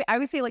the elevator. I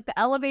would say like the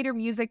elevator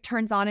music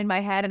turns on in my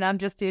head and I'm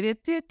just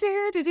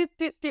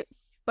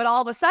But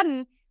all of a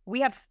sudden,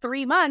 we have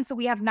 3 months, so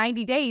we have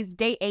 90 days.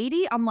 Day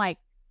 80, I'm like,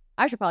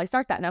 I should probably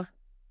start that now.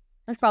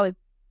 I should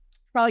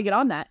probably get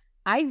on that.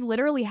 I've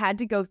literally had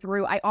to go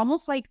through, I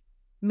almost like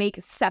make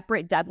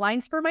separate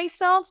deadlines for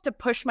myself to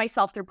push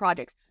myself through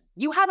projects.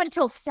 You have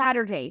until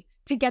Saturday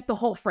to get the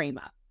whole frame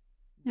up.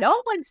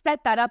 No one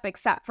set that up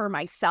except for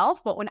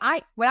myself. But when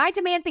I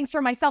demand things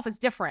for myself, it's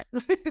different.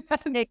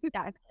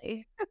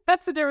 Exactly.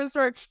 That's a different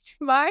story.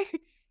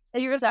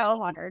 It's so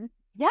hard.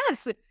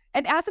 Yes.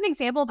 And as an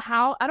example of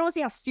how, I don't want to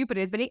say how stupid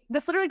it is, but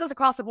this literally goes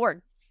across the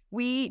board.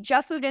 We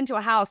just moved into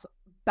a house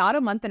about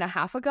a month and a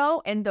half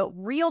ago, and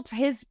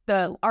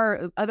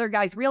our other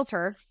guy's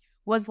realtor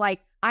was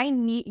like, I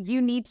need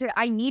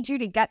you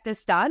to get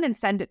this done and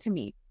send it to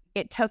me.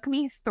 It took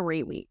me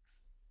 3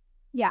 weeks.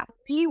 Yeah.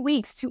 3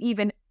 weeks to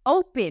even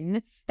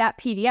open that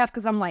PDF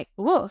because I'm like,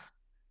 woof,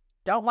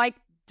 don't like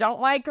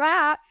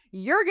that.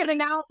 You're gonna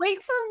now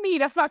wait for me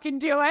to fucking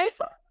do it.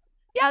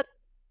 Yeah,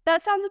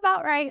 that sounds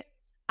about right.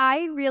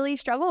 I really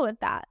struggle with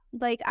that.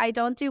 Like, I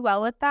don't do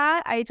well with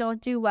that. I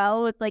don't do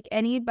well with like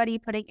anybody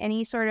putting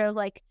any sort of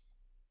like,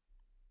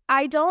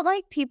 I don't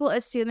like people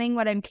assuming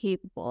what I'm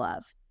capable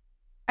of.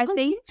 I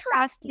think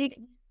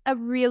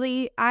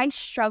I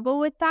struggle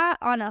with that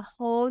on a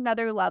whole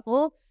nother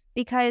level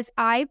because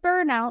I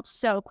burn out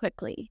so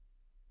quickly.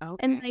 Okay.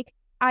 And like,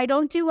 I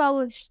don't do well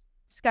with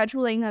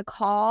scheduling a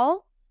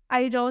call.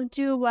 I don't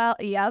do well.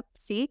 Yep.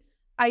 See,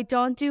 I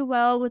don't do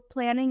well with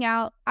planning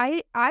out.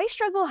 I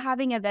struggle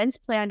having events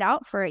planned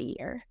out for a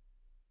year.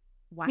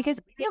 Wow. Because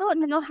I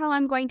don't know how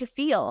I'm going to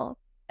feel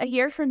a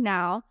year from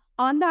now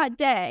on that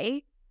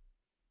day.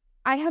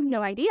 I have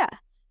no idea.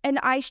 And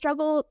I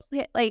struggle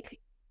like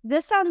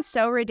this sounds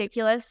so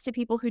ridiculous to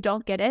people who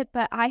don't get it,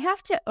 but I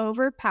have to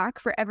overpack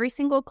for every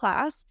single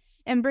class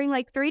and bring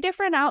like 3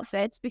 different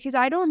outfits because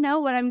I don't know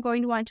what I'm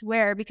going to want to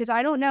wear because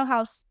I don't know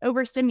how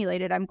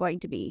overstimulated I'm going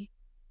to be.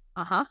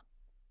 Uh-huh.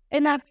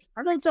 And I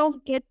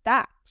don't get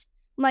that.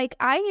 Like,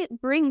 I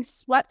bring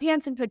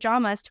sweatpants and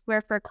pajamas to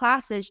wear for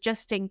classes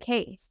just in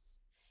case.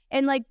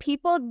 And like,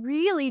 people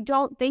really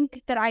don't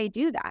think that I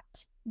do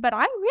that, but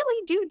I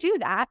really do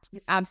that.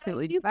 You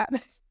absolutely do that.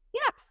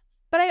 Yeah.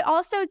 But I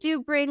also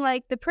do bring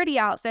like the pretty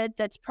outfit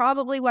that's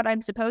probably what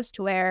I'm supposed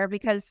to wear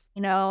because,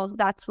 you know,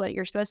 that's what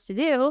you're supposed to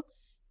do.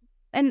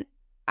 And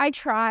I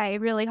try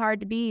really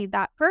hard to be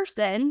that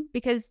person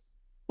because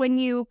when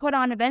you put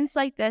on events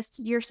like this,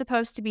 you're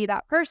supposed to be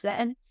that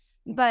person.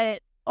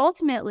 But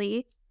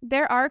ultimately,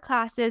 there are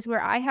classes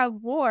where I have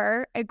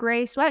wore a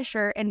gray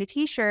sweatshirt and a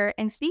t-shirt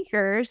and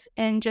sneakers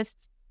and just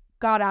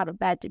got out of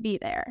bed to be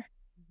there.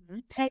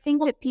 I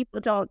think that people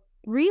don't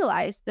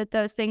realize that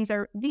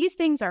these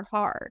things are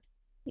hard,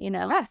 you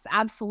know? Yes,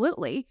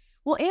 absolutely.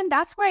 Well, and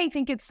that's why I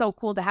think it's so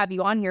cool to have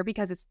you on here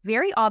because it's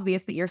very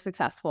obvious that you're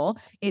successful.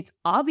 It's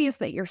obvious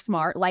that you're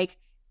smart, like,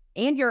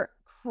 and you're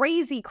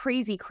crazy,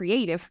 crazy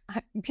creative.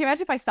 Can you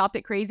imagine if I stopped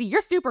at crazy?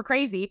 You're super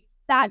crazy.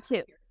 That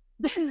too.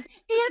 and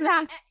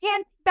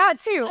that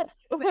too.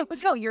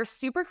 No, you're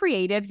super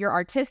creative. You're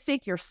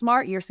artistic. You're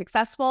smart. You're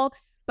successful.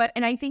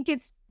 And I think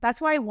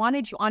that's why I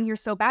wanted you on here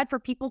so bad for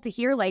people to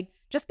hear, like,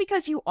 just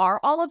because you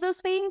are all of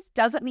those things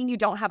doesn't mean you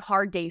don't have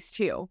hard days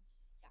too.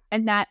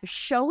 And that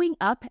showing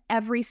up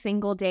every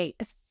single day,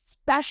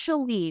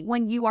 especially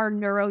when you are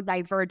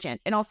neurodivergent.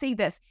 And I'll say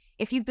this,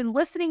 if you've been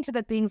listening to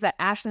the things that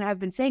Ashlee and I have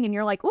been saying, and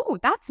you're like, "Ooh,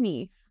 that's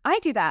me. I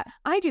do that.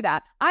 I do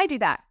that. I do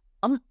that."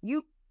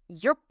 You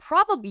are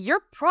probably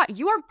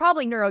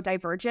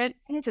neurodivergent.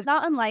 And it's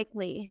not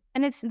unlikely.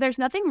 And there's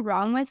nothing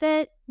wrong with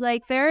it.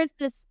 Like, there is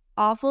this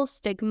awful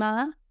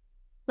stigma.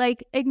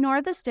 Like,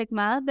 ignore the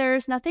stigma.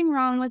 There's nothing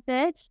wrong with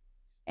it.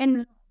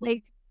 And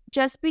like,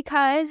 just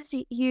because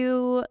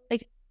you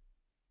like,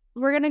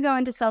 we're going to go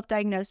into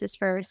self-diagnosis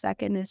for a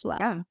second as well.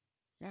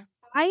 Yeah.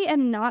 I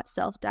am not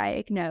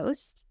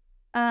self-diagnosed.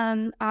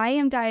 I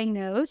am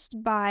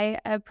diagnosed by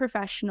a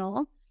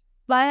professional,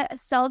 but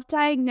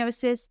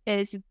self-diagnosis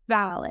is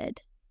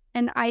valid.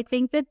 And I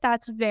think that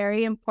that's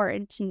very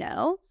important to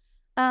know.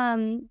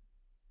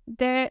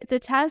 The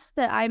test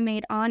that I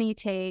made Ani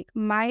take,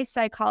 my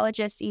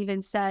psychologist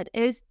even said,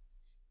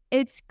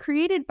 it's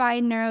created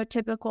by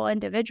neurotypical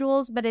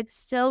individuals, but it's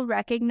still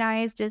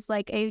recognized as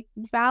like a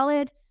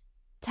valid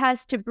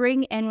test to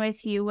bring in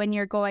with you when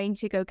you're going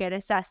to go get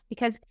assessed,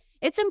 because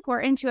it's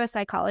important to a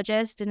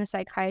psychologist and a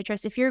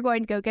psychiatrist, if you're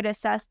going to go get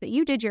assessed, that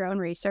you did your own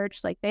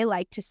research. Like, they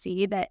like to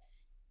see that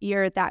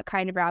you're that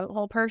kind of rabbit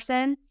hole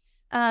person.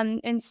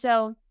 And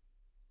so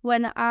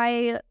when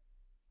I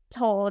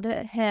told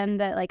him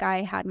that like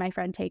I had my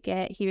friend take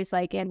it, he was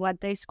like, "And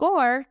what they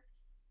score?"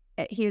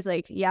 He was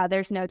like, "Yeah,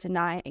 there's no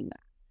denying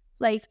that."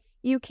 Like,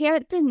 you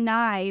can't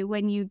deny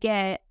when you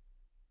get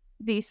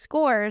these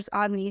scores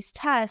on these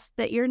tests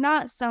that you're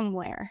not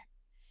somewhere.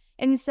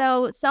 And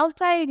so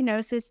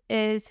self-diagnosis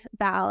is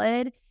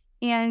valid.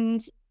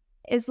 And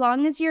as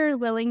long as you're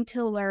willing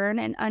to learn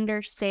and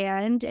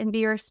understand and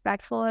be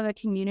respectful of a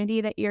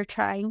community that you're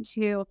trying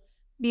to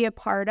be a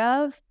part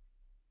of,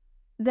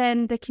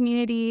 then the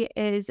community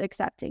is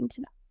accepting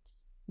to that.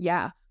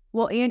 Yeah.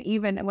 Well, and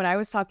even when I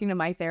was talking to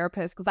my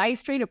therapist, because I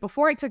straight up,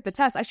 before I took the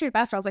test, I straight up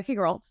asked her, I was like, "Hey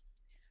girl,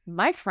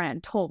 my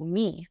friend told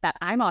me that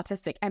I'm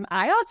autistic. Am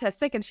I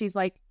autistic?" And she's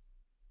like,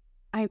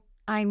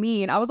 I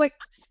mean, I was like,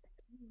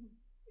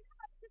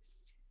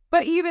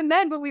 but even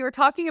then, when we were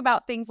talking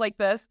about things like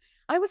this,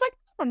 I was like,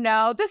 "Oh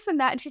no, this and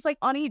that." And she's like,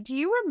 "Ani, do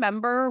you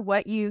remember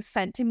what you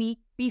sent to me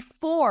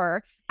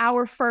before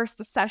our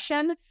first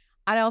session?"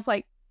 And I was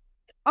like,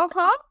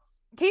 "Uh-huh."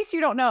 In case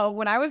you don't know,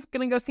 when I was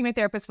going to go see my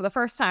therapist for the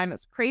first time,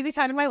 it's a crazy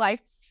time in my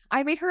life,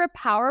 I made her a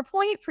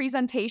PowerPoint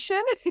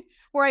presentation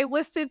where I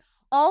listed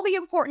all the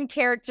important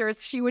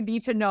characters she would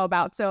need to know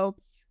about. So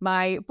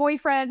my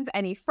boyfriends,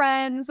 any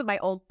friends, my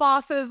old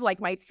bosses, like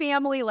my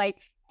family, like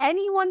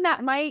anyone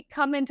that might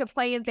come into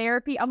play in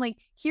therapy. I'm like,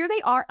 here they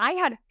are. I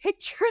had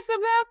pictures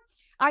of them.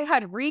 I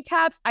had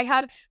recaps. I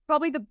had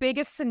probably the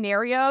biggest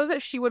scenarios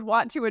that she would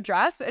want to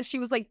address. And she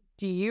was like,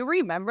 "Do you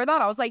remember that?"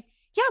 I was like,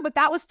 "Yeah, but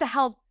that was to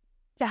help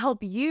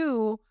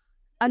you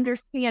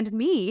understand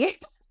me."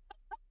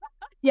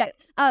 Yeah.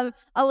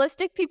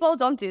 Holistic people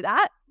don't do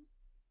that.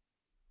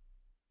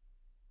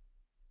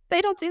 They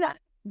don't do that.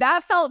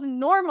 That felt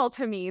normal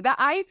to me.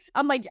 I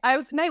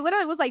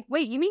literally was like,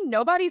 "Wait, you mean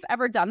nobody's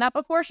ever done that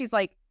before?" She's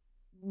like,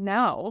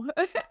 "No."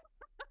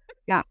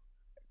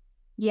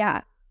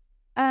 Yeah.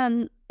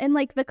 And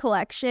like the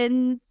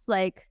collections,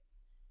 like,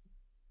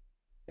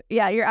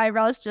 yeah, your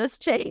eyebrows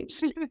just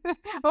changed.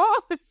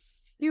 Oh,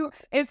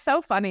 it's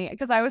so funny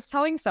because I was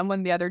telling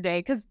someone the other day,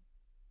 because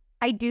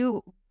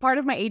part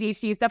of my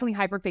ADHD is definitely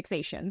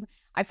hyperfixations.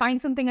 I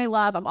find something I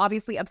love, I'm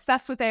obviously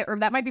obsessed with it, or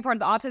that might be part of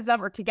the autism,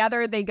 or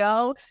together they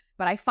go,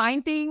 but I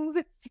find things,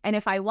 and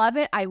if I love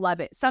it, I love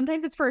it.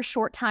 Sometimes it's for a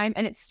short time,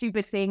 and it's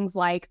stupid things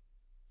like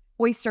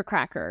oyster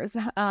crackers.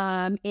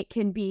 It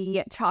can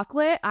be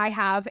chocolate. I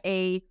have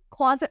a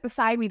closet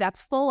beside me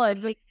that's full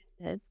of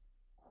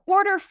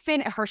quarter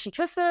Hershey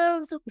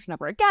Kisses, which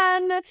never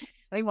again. I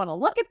don't even want to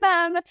look at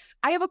them.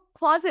 I have a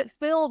closet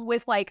filled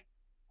with like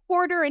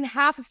quarter and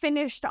half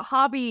finished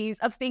hobbies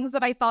of things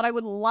that I thought I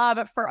would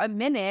love for a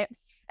minute.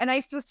 And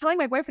I was telling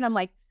my boyfriend, I'm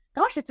like,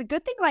 gosh, it's a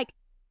good thing like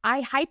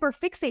I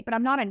hyperfixate, but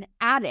I'm not an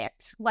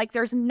addict. Like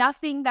there's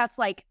nothing that's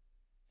like,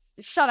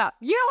 shut up.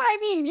 You know what I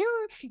mean? You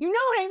know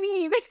what I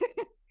mean?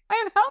 I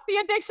have healthy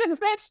addictions,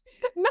 bitch.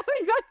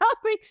 Nothing's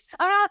unhealthy.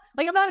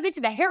 I'm not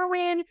addicted to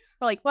heroin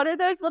or like, what are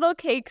those little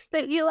cakes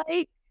that you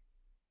like?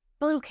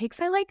 The little cakes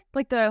I like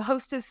the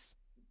Hostess.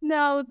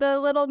 No,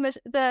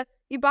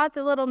 you bought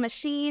the little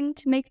machine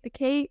to make the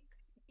cakes.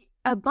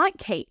 A butt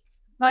cake.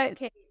 But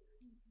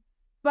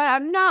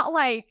I'm not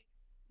like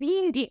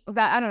being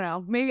that. I don't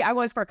know. Maybe I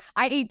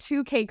ate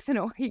 2 cakes in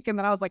a week and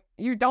then I was like,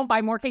 you don't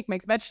buy more cake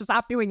mix, bitch. Just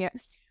stop doing it.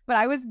 But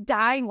I was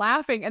dying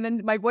laughing. And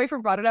then my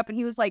boyfriend brought it up and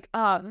he was like,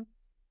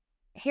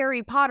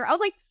 Harry Potter. I was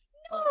like,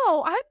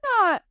 no, I'm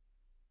not.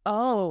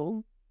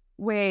 Oh,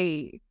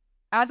 wait.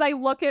 As I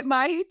look at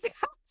my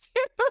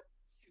tattoo.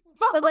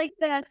 But like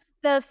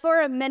the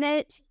for a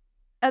minute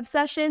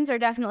obsessions are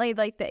definitely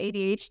like the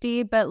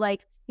ADHD, but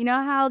like, you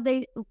know how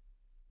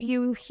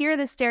you hear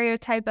the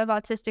stereotype of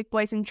autistic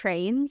boys in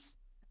trains?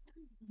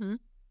 Mm-hmm.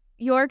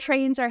 Your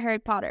trains are Harry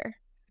Potter.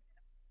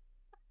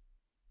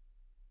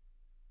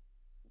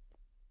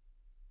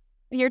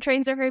 Your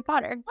trains are Harry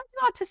Potter. Why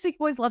do autistic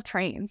boys love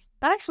trains?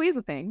 That actually is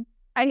a thing.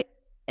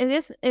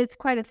 It's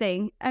quite a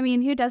thing. I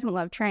mean, who doesn't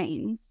love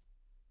trains?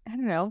 I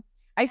don't know.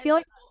 I feel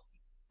like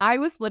I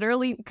was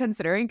literally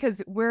considering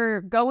because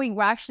we're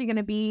actually going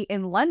to be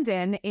in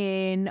London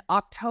in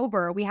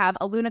October. We have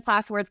a Luna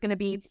class where it's going to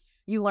be,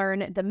 you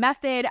learn the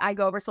method. I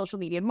go over social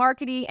media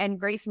marketing, and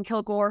Grayson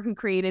Kilgore, who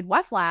created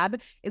Wef Lab,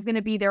 is going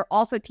to be there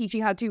also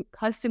teaching how to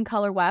custom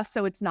color Wef.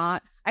 So it's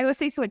not, I always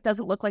say, so it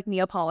doesn't look like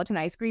Neapolitan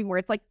ice cream where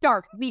it's like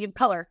dark, medium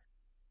color,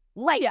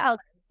 light. Yeah.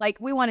 Like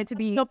we want it to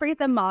be. Don't forget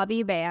the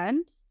mauve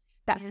band.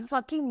 That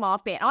fucking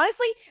mauve band.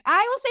 Honestly,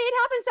 I will say it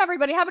happens to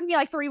everybody. It happened to me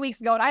like 3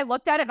 weeks ago, and I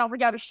looked at it and I was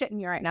like, I was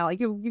shitting you right now. Like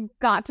you've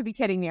got to be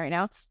kidding me right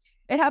now.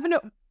 It happened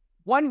to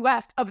one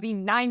left of the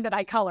 9 that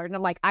I colored, and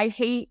I'm like, I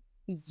hate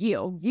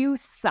you. You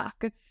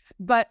suck.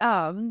 But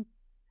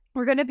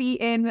we're gonna be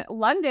in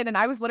London, and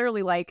I was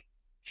literally like,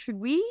 should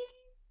we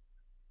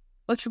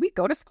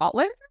go to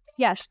Scotland?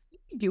 Yes.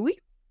 Do we?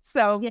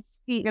 So yes,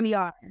 we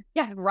are.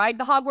 Yeah, ride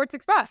the Hogwarts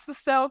Express.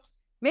 So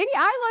maybe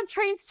I love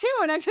trains too,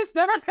 and I've just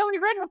never really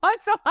ridden one,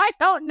 so I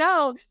don't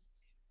know.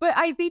 But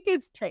I think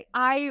what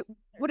I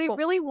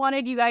really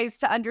wanted you guys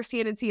to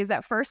understand and see is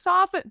that first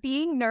off,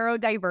 being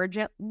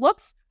neurodivergent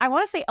looks, I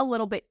want to say, a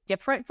little bit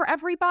different for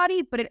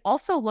everybody, but it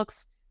also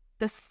looks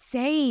the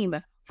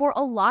same for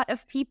a lot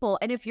of people.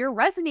 And if you're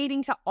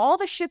resonating to all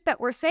the shit that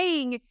we're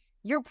saying,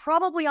 you're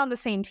probably on the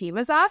same team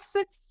as us.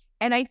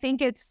 And I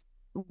think it's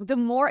the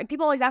more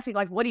people always ask me,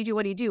 like, what do you do?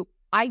 What do you do?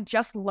 I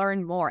just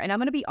learn more. And I'm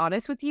going to be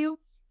honest with you.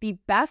 The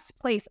best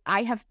place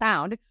I have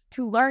found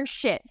to learn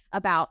shit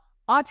about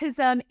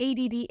autism,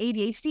 ADD,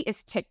 ADHD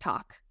is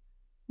TikTok.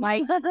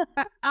 Like,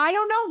 I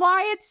don't know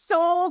why it's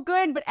so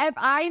good, but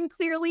I'm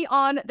clearly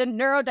on the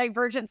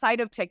neurodivergent side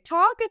of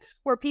TikTok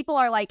where people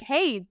are like,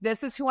 hey,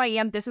 this is who I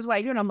am. This is what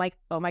I do. And I'm like,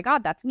 oh my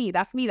God, that's me.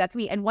 That's me. That's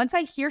me. And once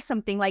I hear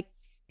something like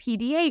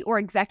PDA or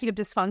executive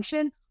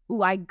dysfunction,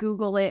 I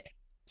Google it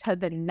to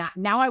the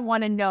now I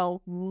want to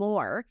know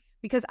more,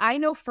 because I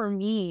know for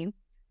me,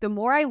 the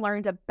more I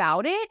learned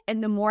about it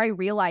and the more I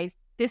realized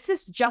this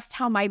is just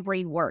how my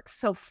brain works.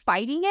 So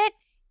fighting it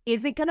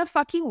isn't going to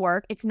fucking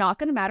work. It's not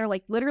going to matter.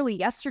 Like literally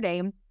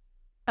yesterday,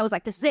 I was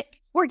like, this is it.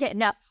 We're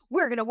getting up.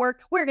 We're going to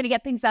work. We're going to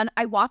get things done.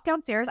 I walked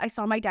downstairs. I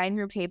saw my dining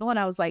room table and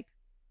I was like,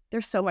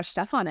 there's so much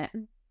stuff on it.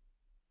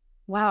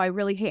 Wow, I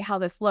really hate how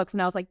this looks.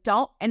 And I was like,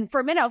 and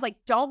for a minute, I was like,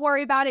 don't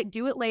worry about it.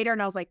 Do it later.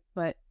 And I was like,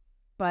 but.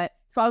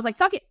 So I was like,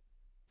 fuck it.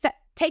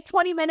 Take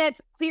 20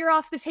 minutes, clear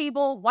off the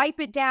table, wipe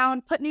it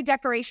down, put new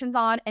decorations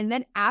on. And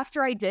then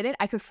after I did it,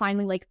 I could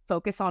finally like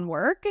focus on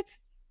work.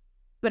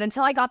 But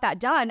until I got that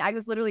done, I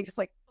was literally just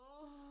like,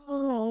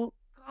 oh,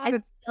 God.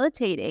 It's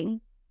facilitating.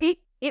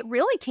 It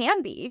really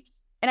can be.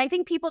 And I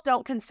think people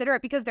don't consider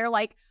it because they're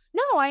like,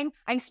 no,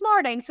 I'm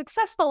smart, I'm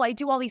successful, I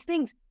do all these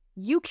things.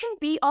 You can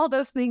be all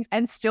those things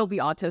and still be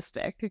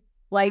autistic.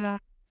 Like,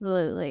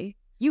 absolutely.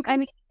 I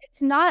mean,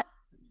 it's not,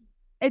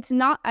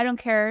 I don't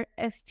care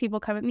if people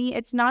come at me.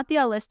 It's not the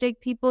allistic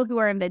people who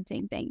are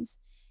inventing things.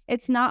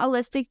 It's not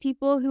allistic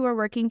people who are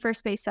working for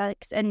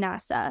SpaceX and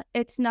NASA.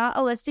 It's not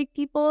allistic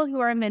people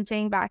who are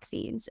inventing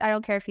vaccines. I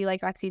don't care if you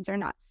like vaccines or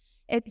not.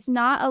 It's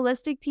not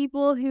allistic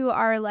people who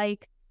are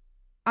like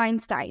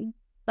Einstein.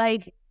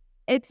 Like,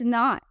 it's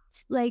not.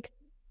 Like,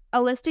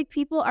 allistic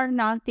people are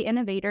not the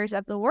innovators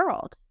of the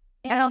world.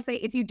 And I'll say,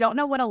 if you don't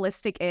know what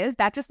allistic is,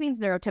 that just means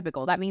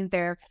neurotypical. That means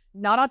they're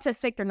not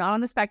autistic. They're not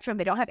on the spectrum.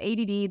 They don't have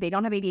ADD. They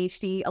don't have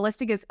ADHD.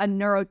 Allistic is a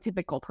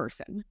neurotypical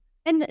person.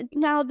 And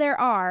now there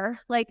are,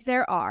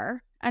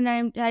 and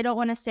I don't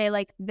want to say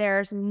like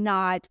there's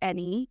not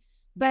any,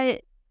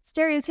 but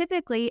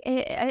stereotypically,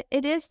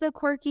 it is the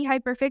quirky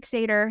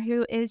hyperfixator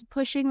who is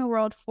pushing the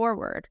world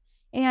forward.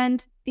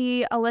 And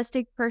the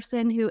holistic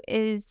person who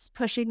is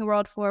pushing the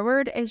world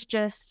forward is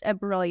just a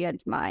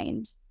brilliant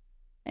mind.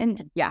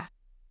 And Yeah.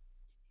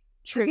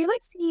 true. Have you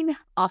like seen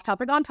off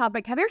topic on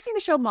topic? Have you ever seen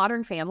the show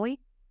Modern Family?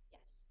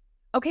 Yes.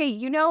 Okay,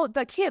 you know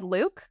the kid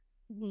Luke?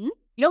 Mm-hmm.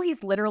 You know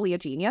he's literally a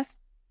genius.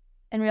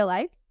 In real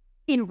life?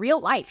 In real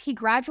life, he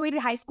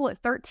graduated high school at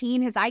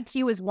 13. His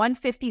IQ is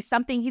 150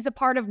 something. He's a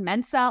part of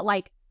Mensa.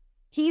 Like,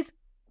 he's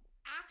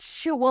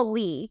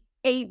actually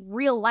a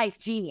real life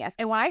genius.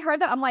 And when I heard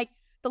that, I'm like,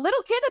 the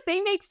little kid that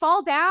they make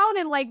fall down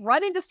and like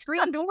run into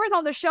screen doors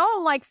on the show,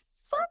 I'm like,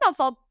 son of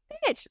a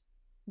bitch,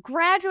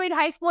 graduated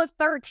high school at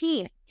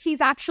 13.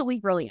 He's actually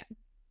brilliant.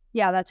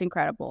 Yeah, that's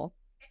incredible.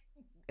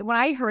 When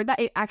I heard that,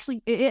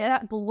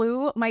 it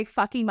blew my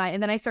fucking mind.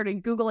 And then I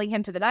started Googling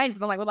him to the nines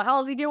because I'm like, what the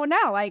hell is he doing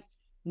now? Like,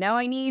 now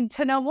I need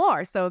to know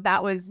more. So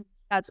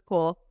that's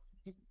cool.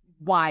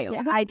 Wild.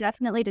 Yeah, I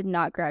definitely did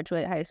not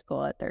graduate high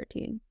school at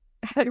 13.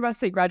 I thought you were about to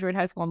say graduate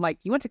high school. I'm like,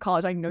 you went to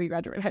college. I know you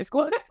graduated high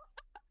school.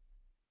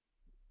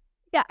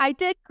 Yeah, I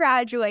did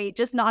graduate,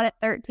 just not at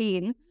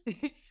 13.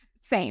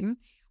 Same.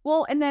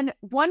 Well, and then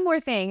one more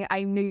thing,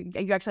 I knew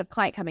you actually have a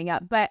client coming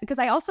up, but because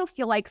I also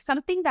feel like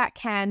something that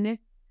can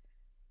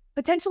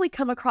potentially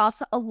come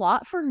across a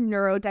lot for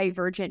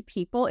neurodivergent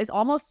people is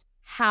almost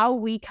how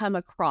we come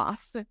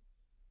across.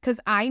 Because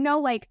I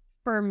know, like,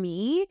 for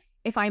me,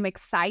 if I'm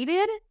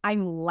excited,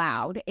 I'm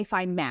loud. If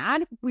I'm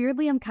mad,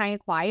 weirdly, I'm kind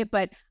of quiet,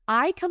 but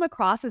I come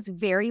across as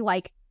very,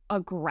 like,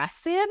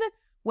 aggressive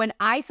when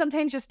I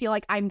sometimes just feel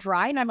like I'm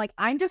dry and I'm like,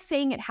 I'm just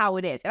saying it how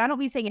it is. And I don't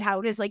mean saying it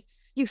how it is, like,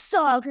 you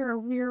suck,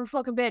 you're a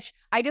fucking bitch.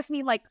 I just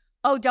mean like,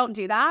 oh, don't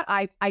do that.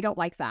 I don't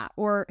like that.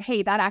 Or,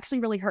 hey, that actually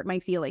really hurt my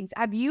feelings.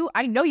 I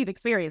know you've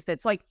experienced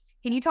it. So like,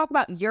 can you talk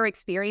about your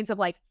experience of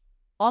like,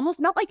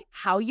 almost not like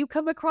how you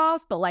come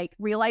across, but like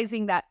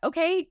realizing that,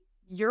 okay,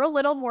 you're a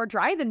little more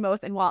dry than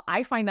most. And while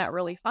I find that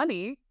really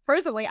funny,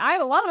 personally, I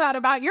love that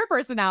about your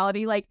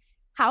personality. Like,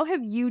 how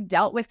have you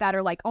dealt with that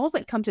or like almost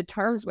like come to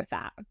terms with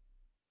that?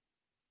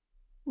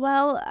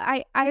 Well,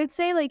 I would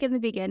say like in the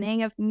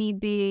beginning of me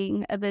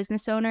being a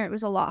business owner, it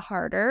was a lot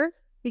harder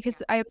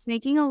because I was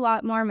making a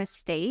lot more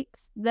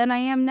mistakes than I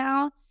am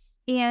now.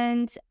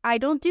 And I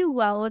don't do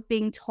well with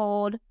being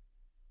told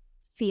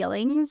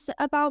feelings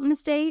about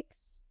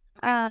mistakes.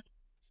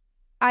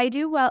 I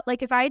do well,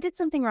 like if I did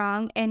something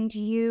wrong and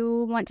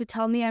you want to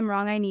tell me I'm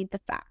wrong, I need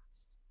the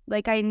facts.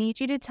 Like I need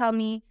you to tell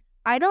me,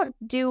 I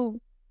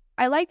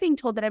like being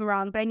told that I'm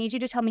wrong, but I need you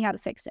to tell me how to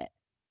fix it.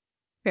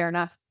 Fair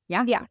enough.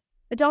 Yeah. Yeah.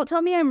 But don't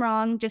tell me I'm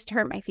wrong, just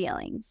hurt my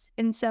feelings.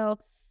 And so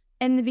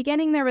in the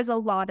beginning, there was a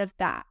lot of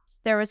that.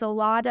 There was a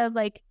lot of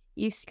like,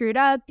 you screwed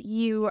up,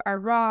 you are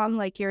wrong,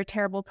 like you're a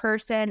terrible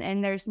person,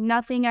 and there's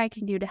nothing I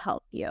can do to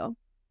help you.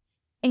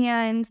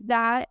 And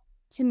that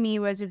to me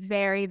was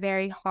very,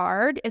 very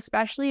hard,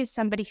 especially as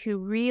somebody who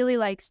really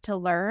likes to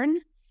learn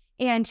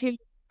and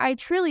I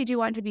truly do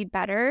want to be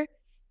better.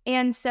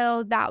 And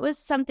so that was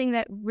something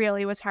that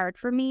really was hard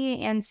for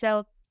me. And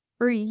so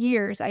for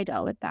years, I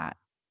dealt with that.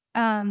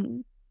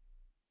 And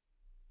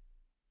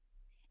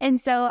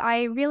so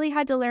I really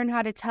had to learn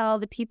how to tell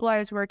the people I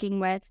was working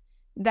with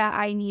that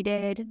I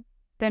needed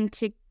them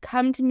to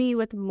come to me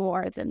with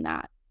more than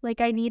that.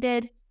 Like I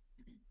needed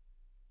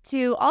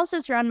to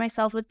also surround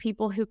myself with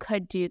people who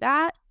could do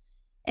that.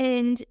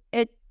 And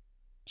it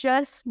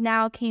just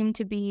now came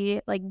to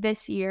be like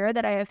this year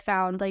that I have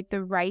found like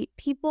the right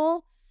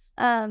people.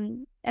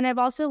 And I've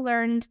also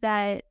learned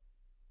that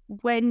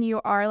when you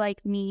are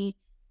like me,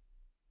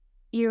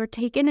 you're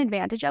taken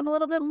advantage of a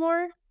little bit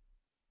more.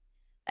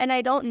 And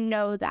I don't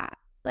know that.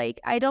 Like,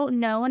 I don't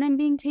know when I'm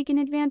being taken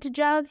advantage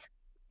of.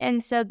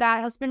 And so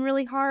that has been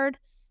really hard.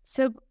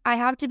 So I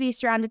have to be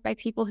surrounded by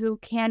people who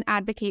can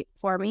advocate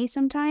for me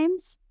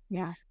sometimes.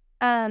 Yeah.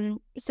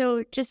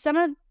 So just some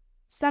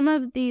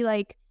of the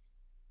like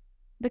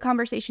the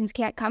conversations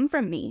can't come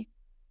from me.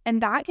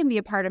 And that can be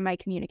a part of my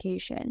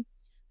communication.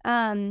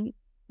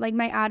 Like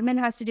my admin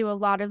has to do a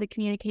lot of the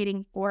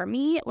communicating for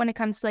me when it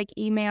comes to like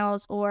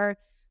emails or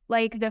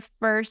like the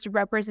first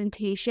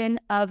representation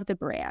of the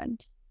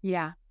brand.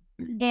 Yeah.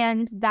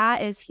 And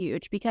that is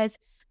huge because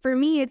for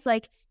me, it's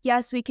like,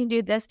 yes, we can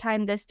do this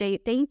time, this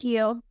date. Thank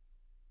you.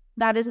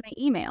 That is my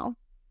email.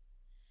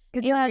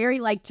 Because you're very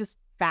like just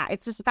fact.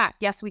 It's just a fact.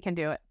 Yes, we can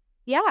do it.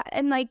 Yeah.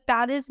 And like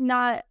that is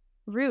not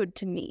rude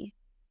to me.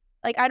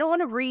 Like I don't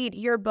want to read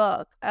your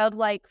book of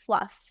like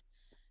fluff.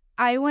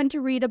 I want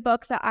to read a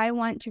book that I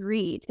want to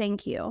read.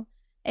 Thank you.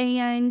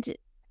 And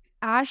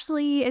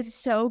Ashlee is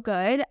so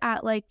good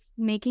at like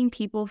making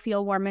people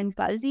feel warm and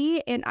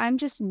fuzzy, and I'm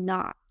just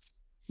not.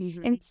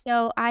 Mm-hmm. And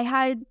so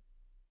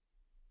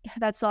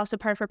that's also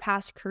part of her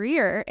past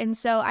career. And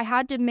so I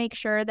had to make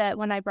sure that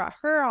when I brought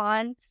her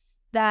on,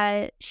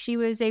 that she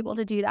was able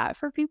to do that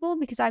for people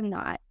because I'm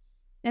not.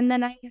 And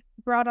then I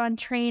brought on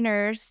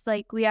trainers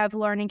like we have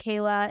Lauren and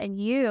Kayla and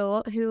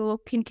you who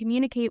can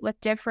communicate with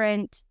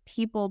different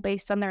people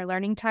based on their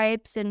learning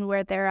types and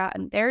where they're at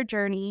in their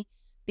journey,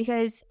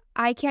 because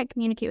I can't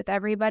communicate with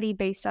everybody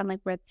based on like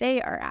where they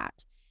are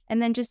at.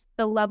 and then just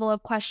the level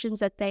of questions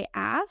that they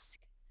ask.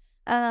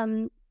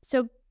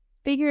 So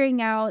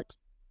figuring out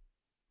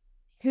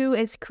who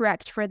is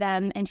correct for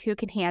them and who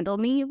can handle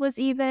me was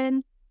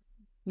even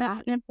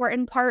an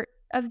important part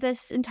of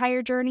this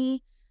entire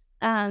journey.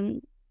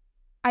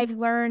 I've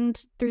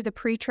learned through the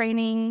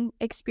pre-training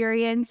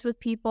experience with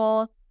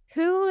people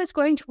who is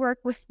going to work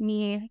with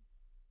me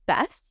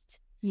best.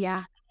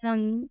 Yeah.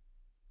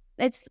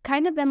 It's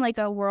kind of been like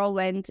a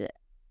whirlwind,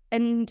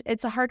 and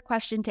it's a hard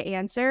question to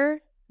answer.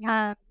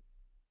 Yeah,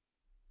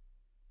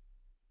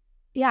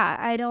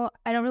 I don't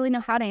really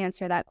know how to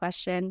answer that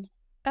question.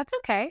 That's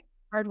okay.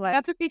 Hard one.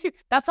 That's okay too.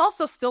 That's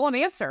also still an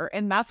answer,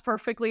 and that's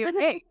perfectly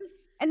okay.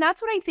 And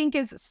that's what I think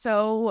is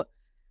so,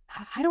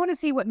 I don't want to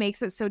say what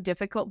makes it so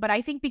difficult, but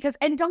I think because,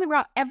 and don't get me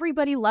wrong,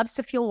 everybody loves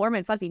to feel warm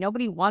and fuzzy.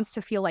 Nobody wants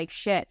to feel like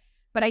shit.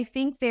 But I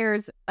think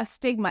there's a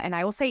stigma, and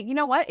I will say, you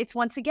know what? It's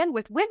once again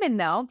with women,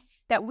 though,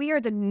 that we are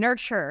the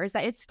nurturers,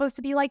 that it's supposed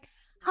to be like,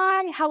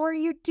 hi, how are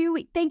you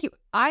doing? Thank you.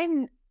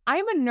 I'm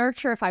a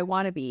nurturer if I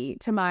want to be.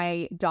 To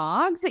my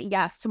dogs,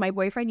 yes. To my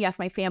boyfriend, yes.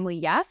 My family,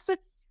 yes.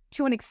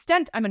 To an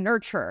extent, I'm a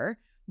nurturer.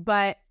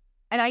 And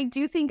I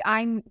do think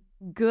I'm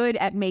good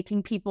at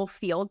making people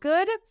feel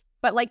good.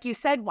 But like you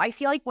said, I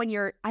feel like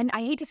when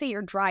I hate to say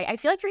you're dry, I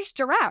feel like you're just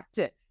direct.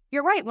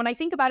 You're right. When I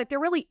think about it, there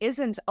really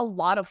isn't a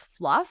lot of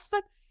fluff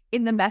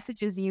in the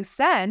messages you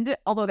send,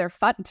 although they're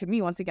fun to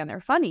me. Once again,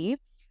 they're funny,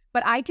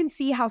 but I can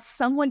see how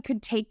someone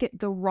could take it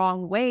the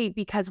wrong way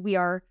because we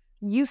are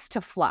used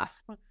to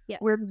fluff. Yes.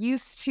 We're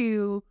used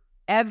to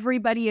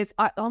everybody is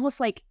almost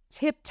like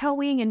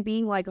tiptoeing and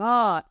being like,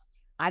 oh,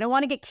 I don't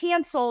want to get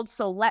canceled.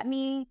 So let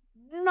me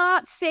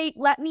not say,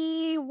 let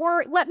me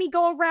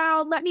go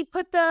around, let me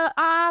put the,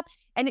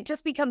 and it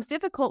just becomes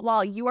difficult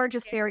while you are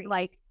just very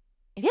like,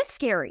 it is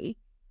scary.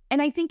 And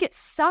I think it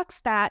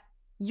sucks that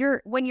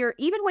when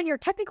you're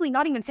technically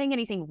not even saying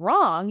anything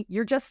wrong,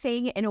 you're just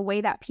saying it in a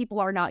way that people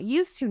are not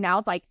used to. Now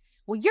it's like,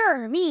 well,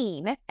 you're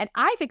mean. And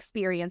I've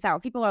experienced that where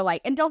people are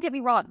like, and don't get me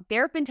wrong,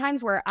 there have been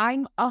times where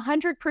I'm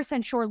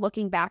 100% sure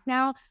looking back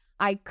now,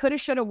 I coulda,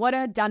 shoulda,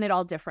 woulda done it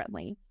all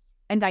differently.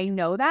 And I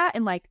know that.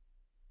 And like,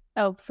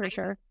 oh, for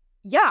sure.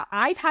 Yeah,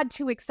 I've had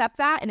to accept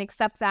that and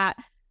accept that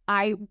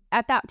I,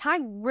 at that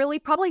time, really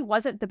probably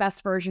wasn't the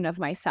best version of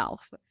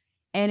myself.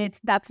 And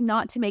that's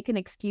not to make an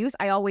excuse.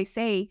 I always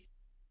say,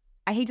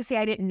 I hate to say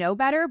I didn't know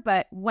better,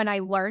 but when I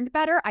learned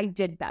better, I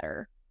did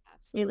better.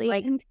 Absolutely.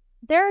 Like, and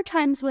there are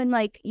times when,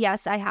 like,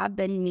 yes, I have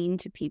been mean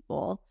to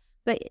people,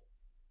 but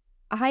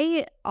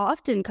I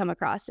often come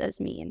across as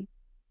mean.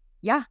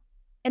 Yeah.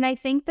 And I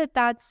think that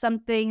that's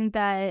something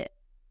that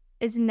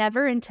is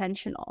never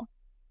intentional.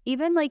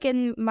 Even like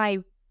in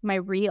my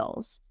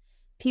reels,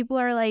 people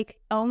are like,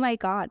 oh my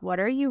God, what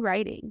are you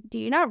writing? Do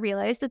you not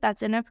realize that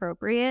that's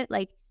inappropriate?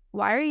 Like,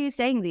 why are you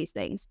saying these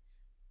things?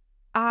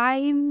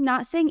 I'm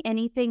not saying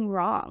anything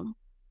wrong.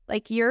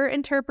 Like, your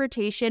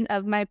interpretation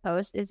of my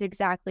post is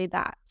exactly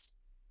that.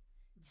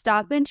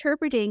 Stop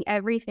interpreting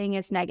everything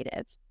as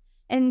negative.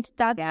 And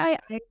that's why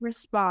I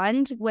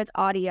respond with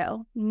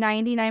audio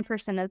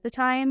 99% of the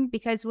time,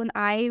 because when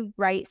I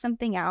write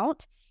something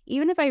out,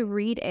 even if I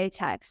read a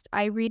text,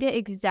 I read it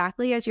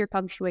exactly as your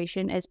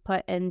punctuation is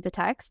put in the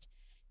text,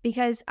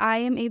 because I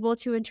am able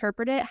to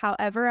interpret it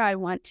however I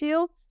want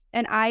to.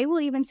 And I will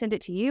even send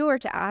it to you or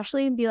to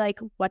Ashlee and be like,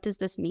 what does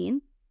this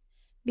mean?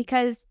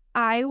 Because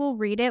I will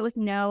read it with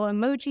no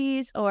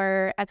emojis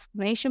or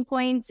exclamation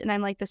points. And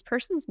I'm like, this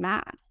person's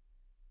mad.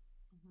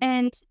 Mm-hmm.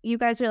 And you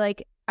guys are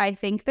like, I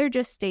think they're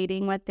just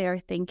stating what they're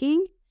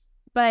thinking.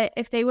 But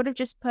if they would have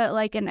just put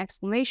like an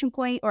exclamation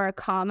point or a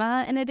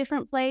comma in a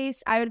different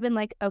place, I would have been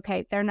like,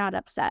 okay, they're not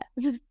upset.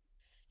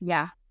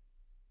 Yeah.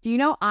 Do you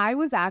know, I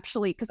was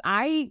actually, because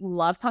I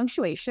love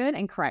punctuation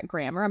and correct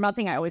grammar. I'm not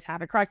saying I always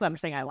have it correctly. I'm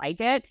saying I like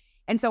it.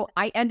 And so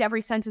I end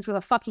every sentence with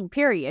a fucking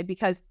period,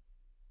 because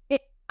I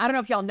don't know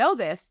if y'all know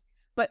this,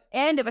 but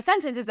end of a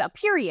sentence is a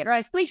period or an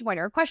exclamation point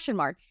or a question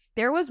mark.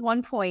 There was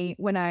one point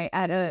when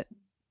at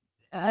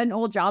an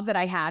old job that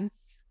I had,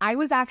 I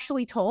was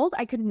actually told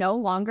I could no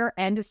longer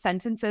end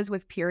sentences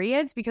with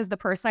periods because the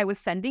person I was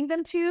sending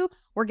them to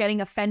were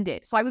getting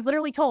offended. So I was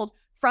literally told,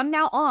 from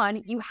now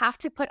on, you have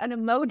to put an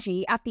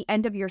emoji at the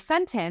end of your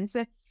sentence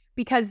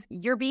because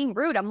you're being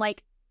rude. I'm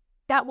like,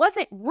 that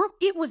wasn't rude.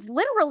 It was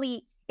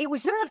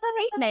just a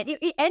statement.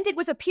 It ended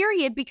with a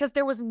period because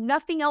there was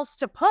nothing else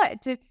to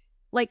put.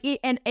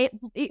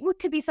 It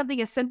could be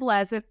something as simple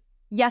as,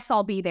 yes,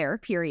 I'll be there,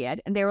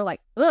 period. And they were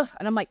like, ugh.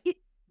 And I'm like,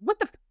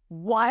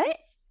 what?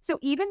 So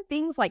even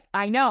things like,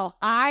 I know,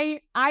 I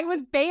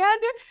was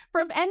banned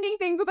from ending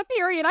things with a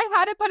period. I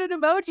had to put an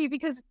emoji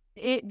because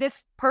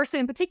this person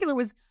in particular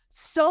was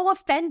so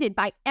offended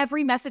by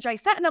every message I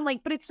sent. And I'm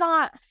like, but it's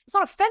not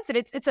offensive.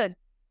 It's a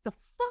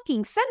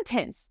fucking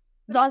sentence.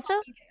 But also,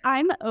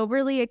 I'm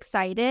overly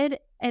excited,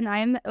 and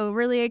I'm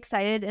overly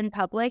excited in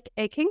public.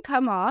 It can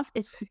come off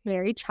as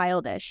very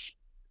childish.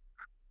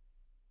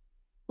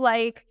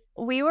 Like,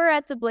 we were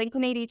at the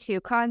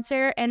Blink-182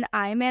 concert, and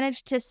I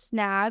managed to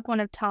snag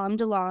one of Tom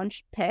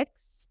DeLonge's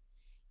pics,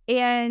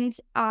 and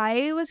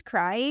I was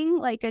crying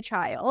like a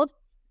child.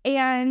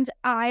 And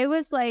I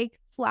was like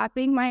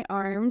flapping my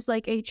arms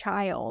like a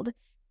child,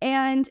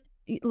 and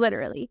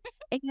literally.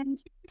 And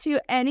to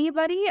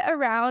anybody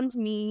around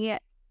me,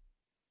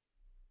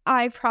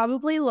 I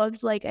probably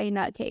looked like a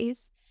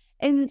nutcase.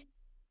 And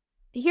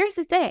here's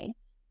the thing.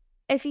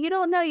 If you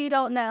don't know, you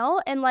don't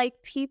know. And like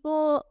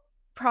people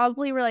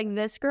probably were like,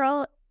 this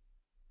girl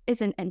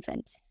is an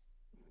infant.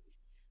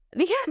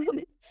 Because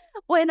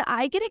when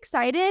I get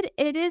excited,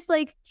 it is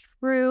like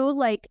true,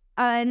 like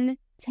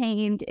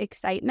untamed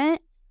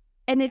excitement.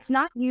 And it's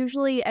not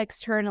usually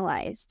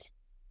externalized.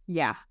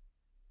 Yeah.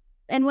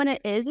 And when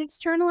it is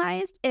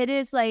externalized, it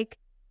is like,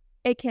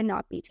 it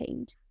cannot be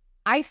tamed.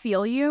 I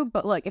feel you,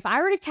 but look, if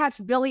I were to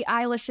catch Billie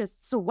Eilish's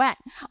sweat,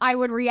 I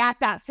would react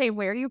that same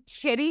way. Are you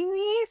kidding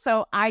me?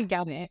 So I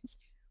get it.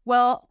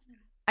 Well,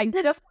 I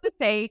just want to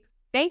say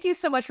thank you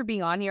so much for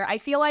being on here. I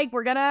feel like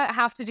we're going to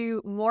have to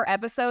do more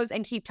episodes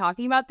and keep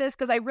talking about this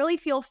because I really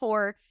feel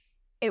for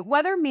it,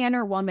 whether man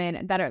or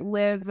woman that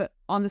live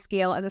on the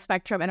scale and the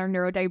spectrum and are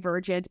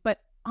neurodivergent, but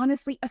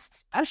honestly,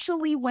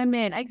 especially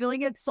women, I feel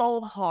like it's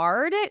so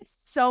hard. It's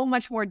so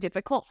much more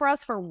difficult for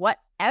us for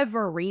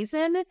whatever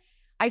reason.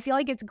 I feel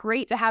like it's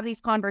great to have these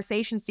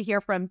conversations to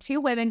hear from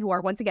two women who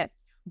are, once again,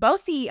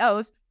 both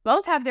CEOs,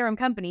 both have their own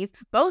companies,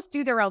 both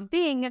do their own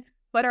thing,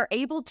 but are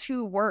able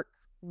to work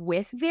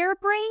with their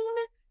brain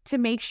to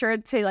make sure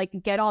to like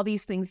get all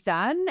these things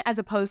done, as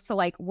opposed to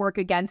like work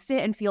against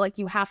it and feel like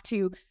you have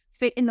to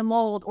fit in the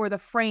mold or the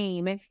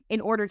frame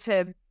in order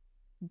to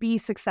be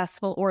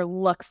successful or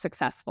look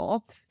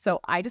successful. So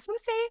I just want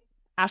to say,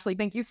 Ashlee,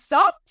 thank you so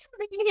much for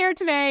being here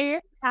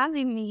today.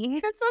 Having me.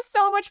 This was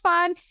so much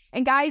fun.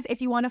 And guys,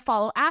 if you want to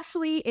follow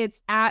Ashlee,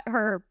 it's at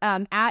her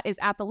is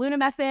at the Luna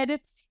Method.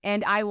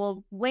 And I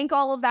will link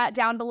all of that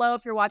down below.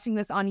 If you're watching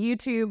this on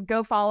YouTube,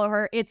 go follow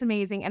her. It's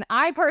amazing. And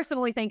I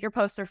personally think your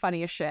posts are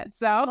funny as shit.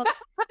 So I don't know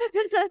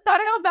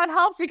if that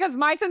helps because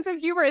my sense of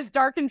humor is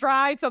dark and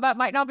dry. So that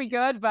might not be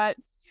good, but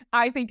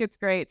I think it's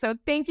great. So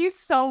thank you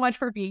so much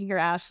for being here,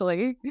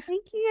 Ashlee.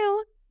 Thank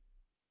you.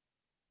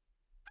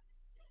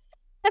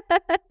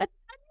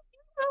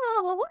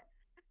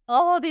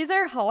 Oh, these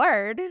are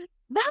hard.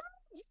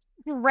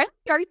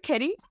 Are you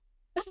kidding?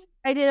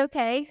 I did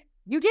okay.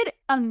 You did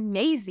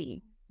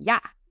amazing.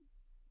 Yeah.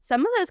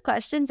 Some of those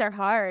questions are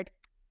hard.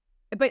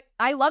 But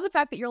I love the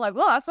fact that you're like,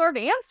 well, that's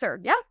already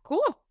answered. Yeah,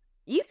 cool.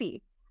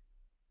 Easy.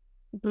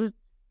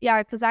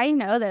 Yeah, because I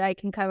know that I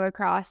can come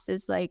across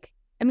as like,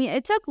 I mean,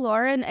 it took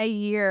Lauren 1.5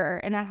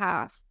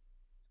 years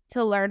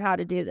to learn how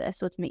to do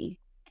this with me.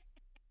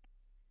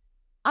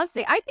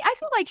 Honestly, I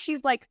feel like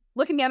she's like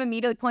looking at me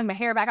immediately, pulling my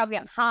hair back. I was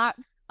getting hot.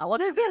 I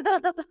love it.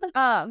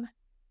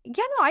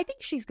 Yeah, no, I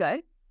think she's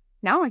good.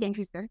 Now I think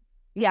she's good.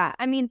 Yeah,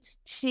 I mean,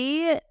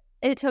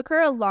 it took her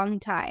a long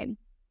time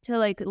to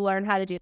like learn how to do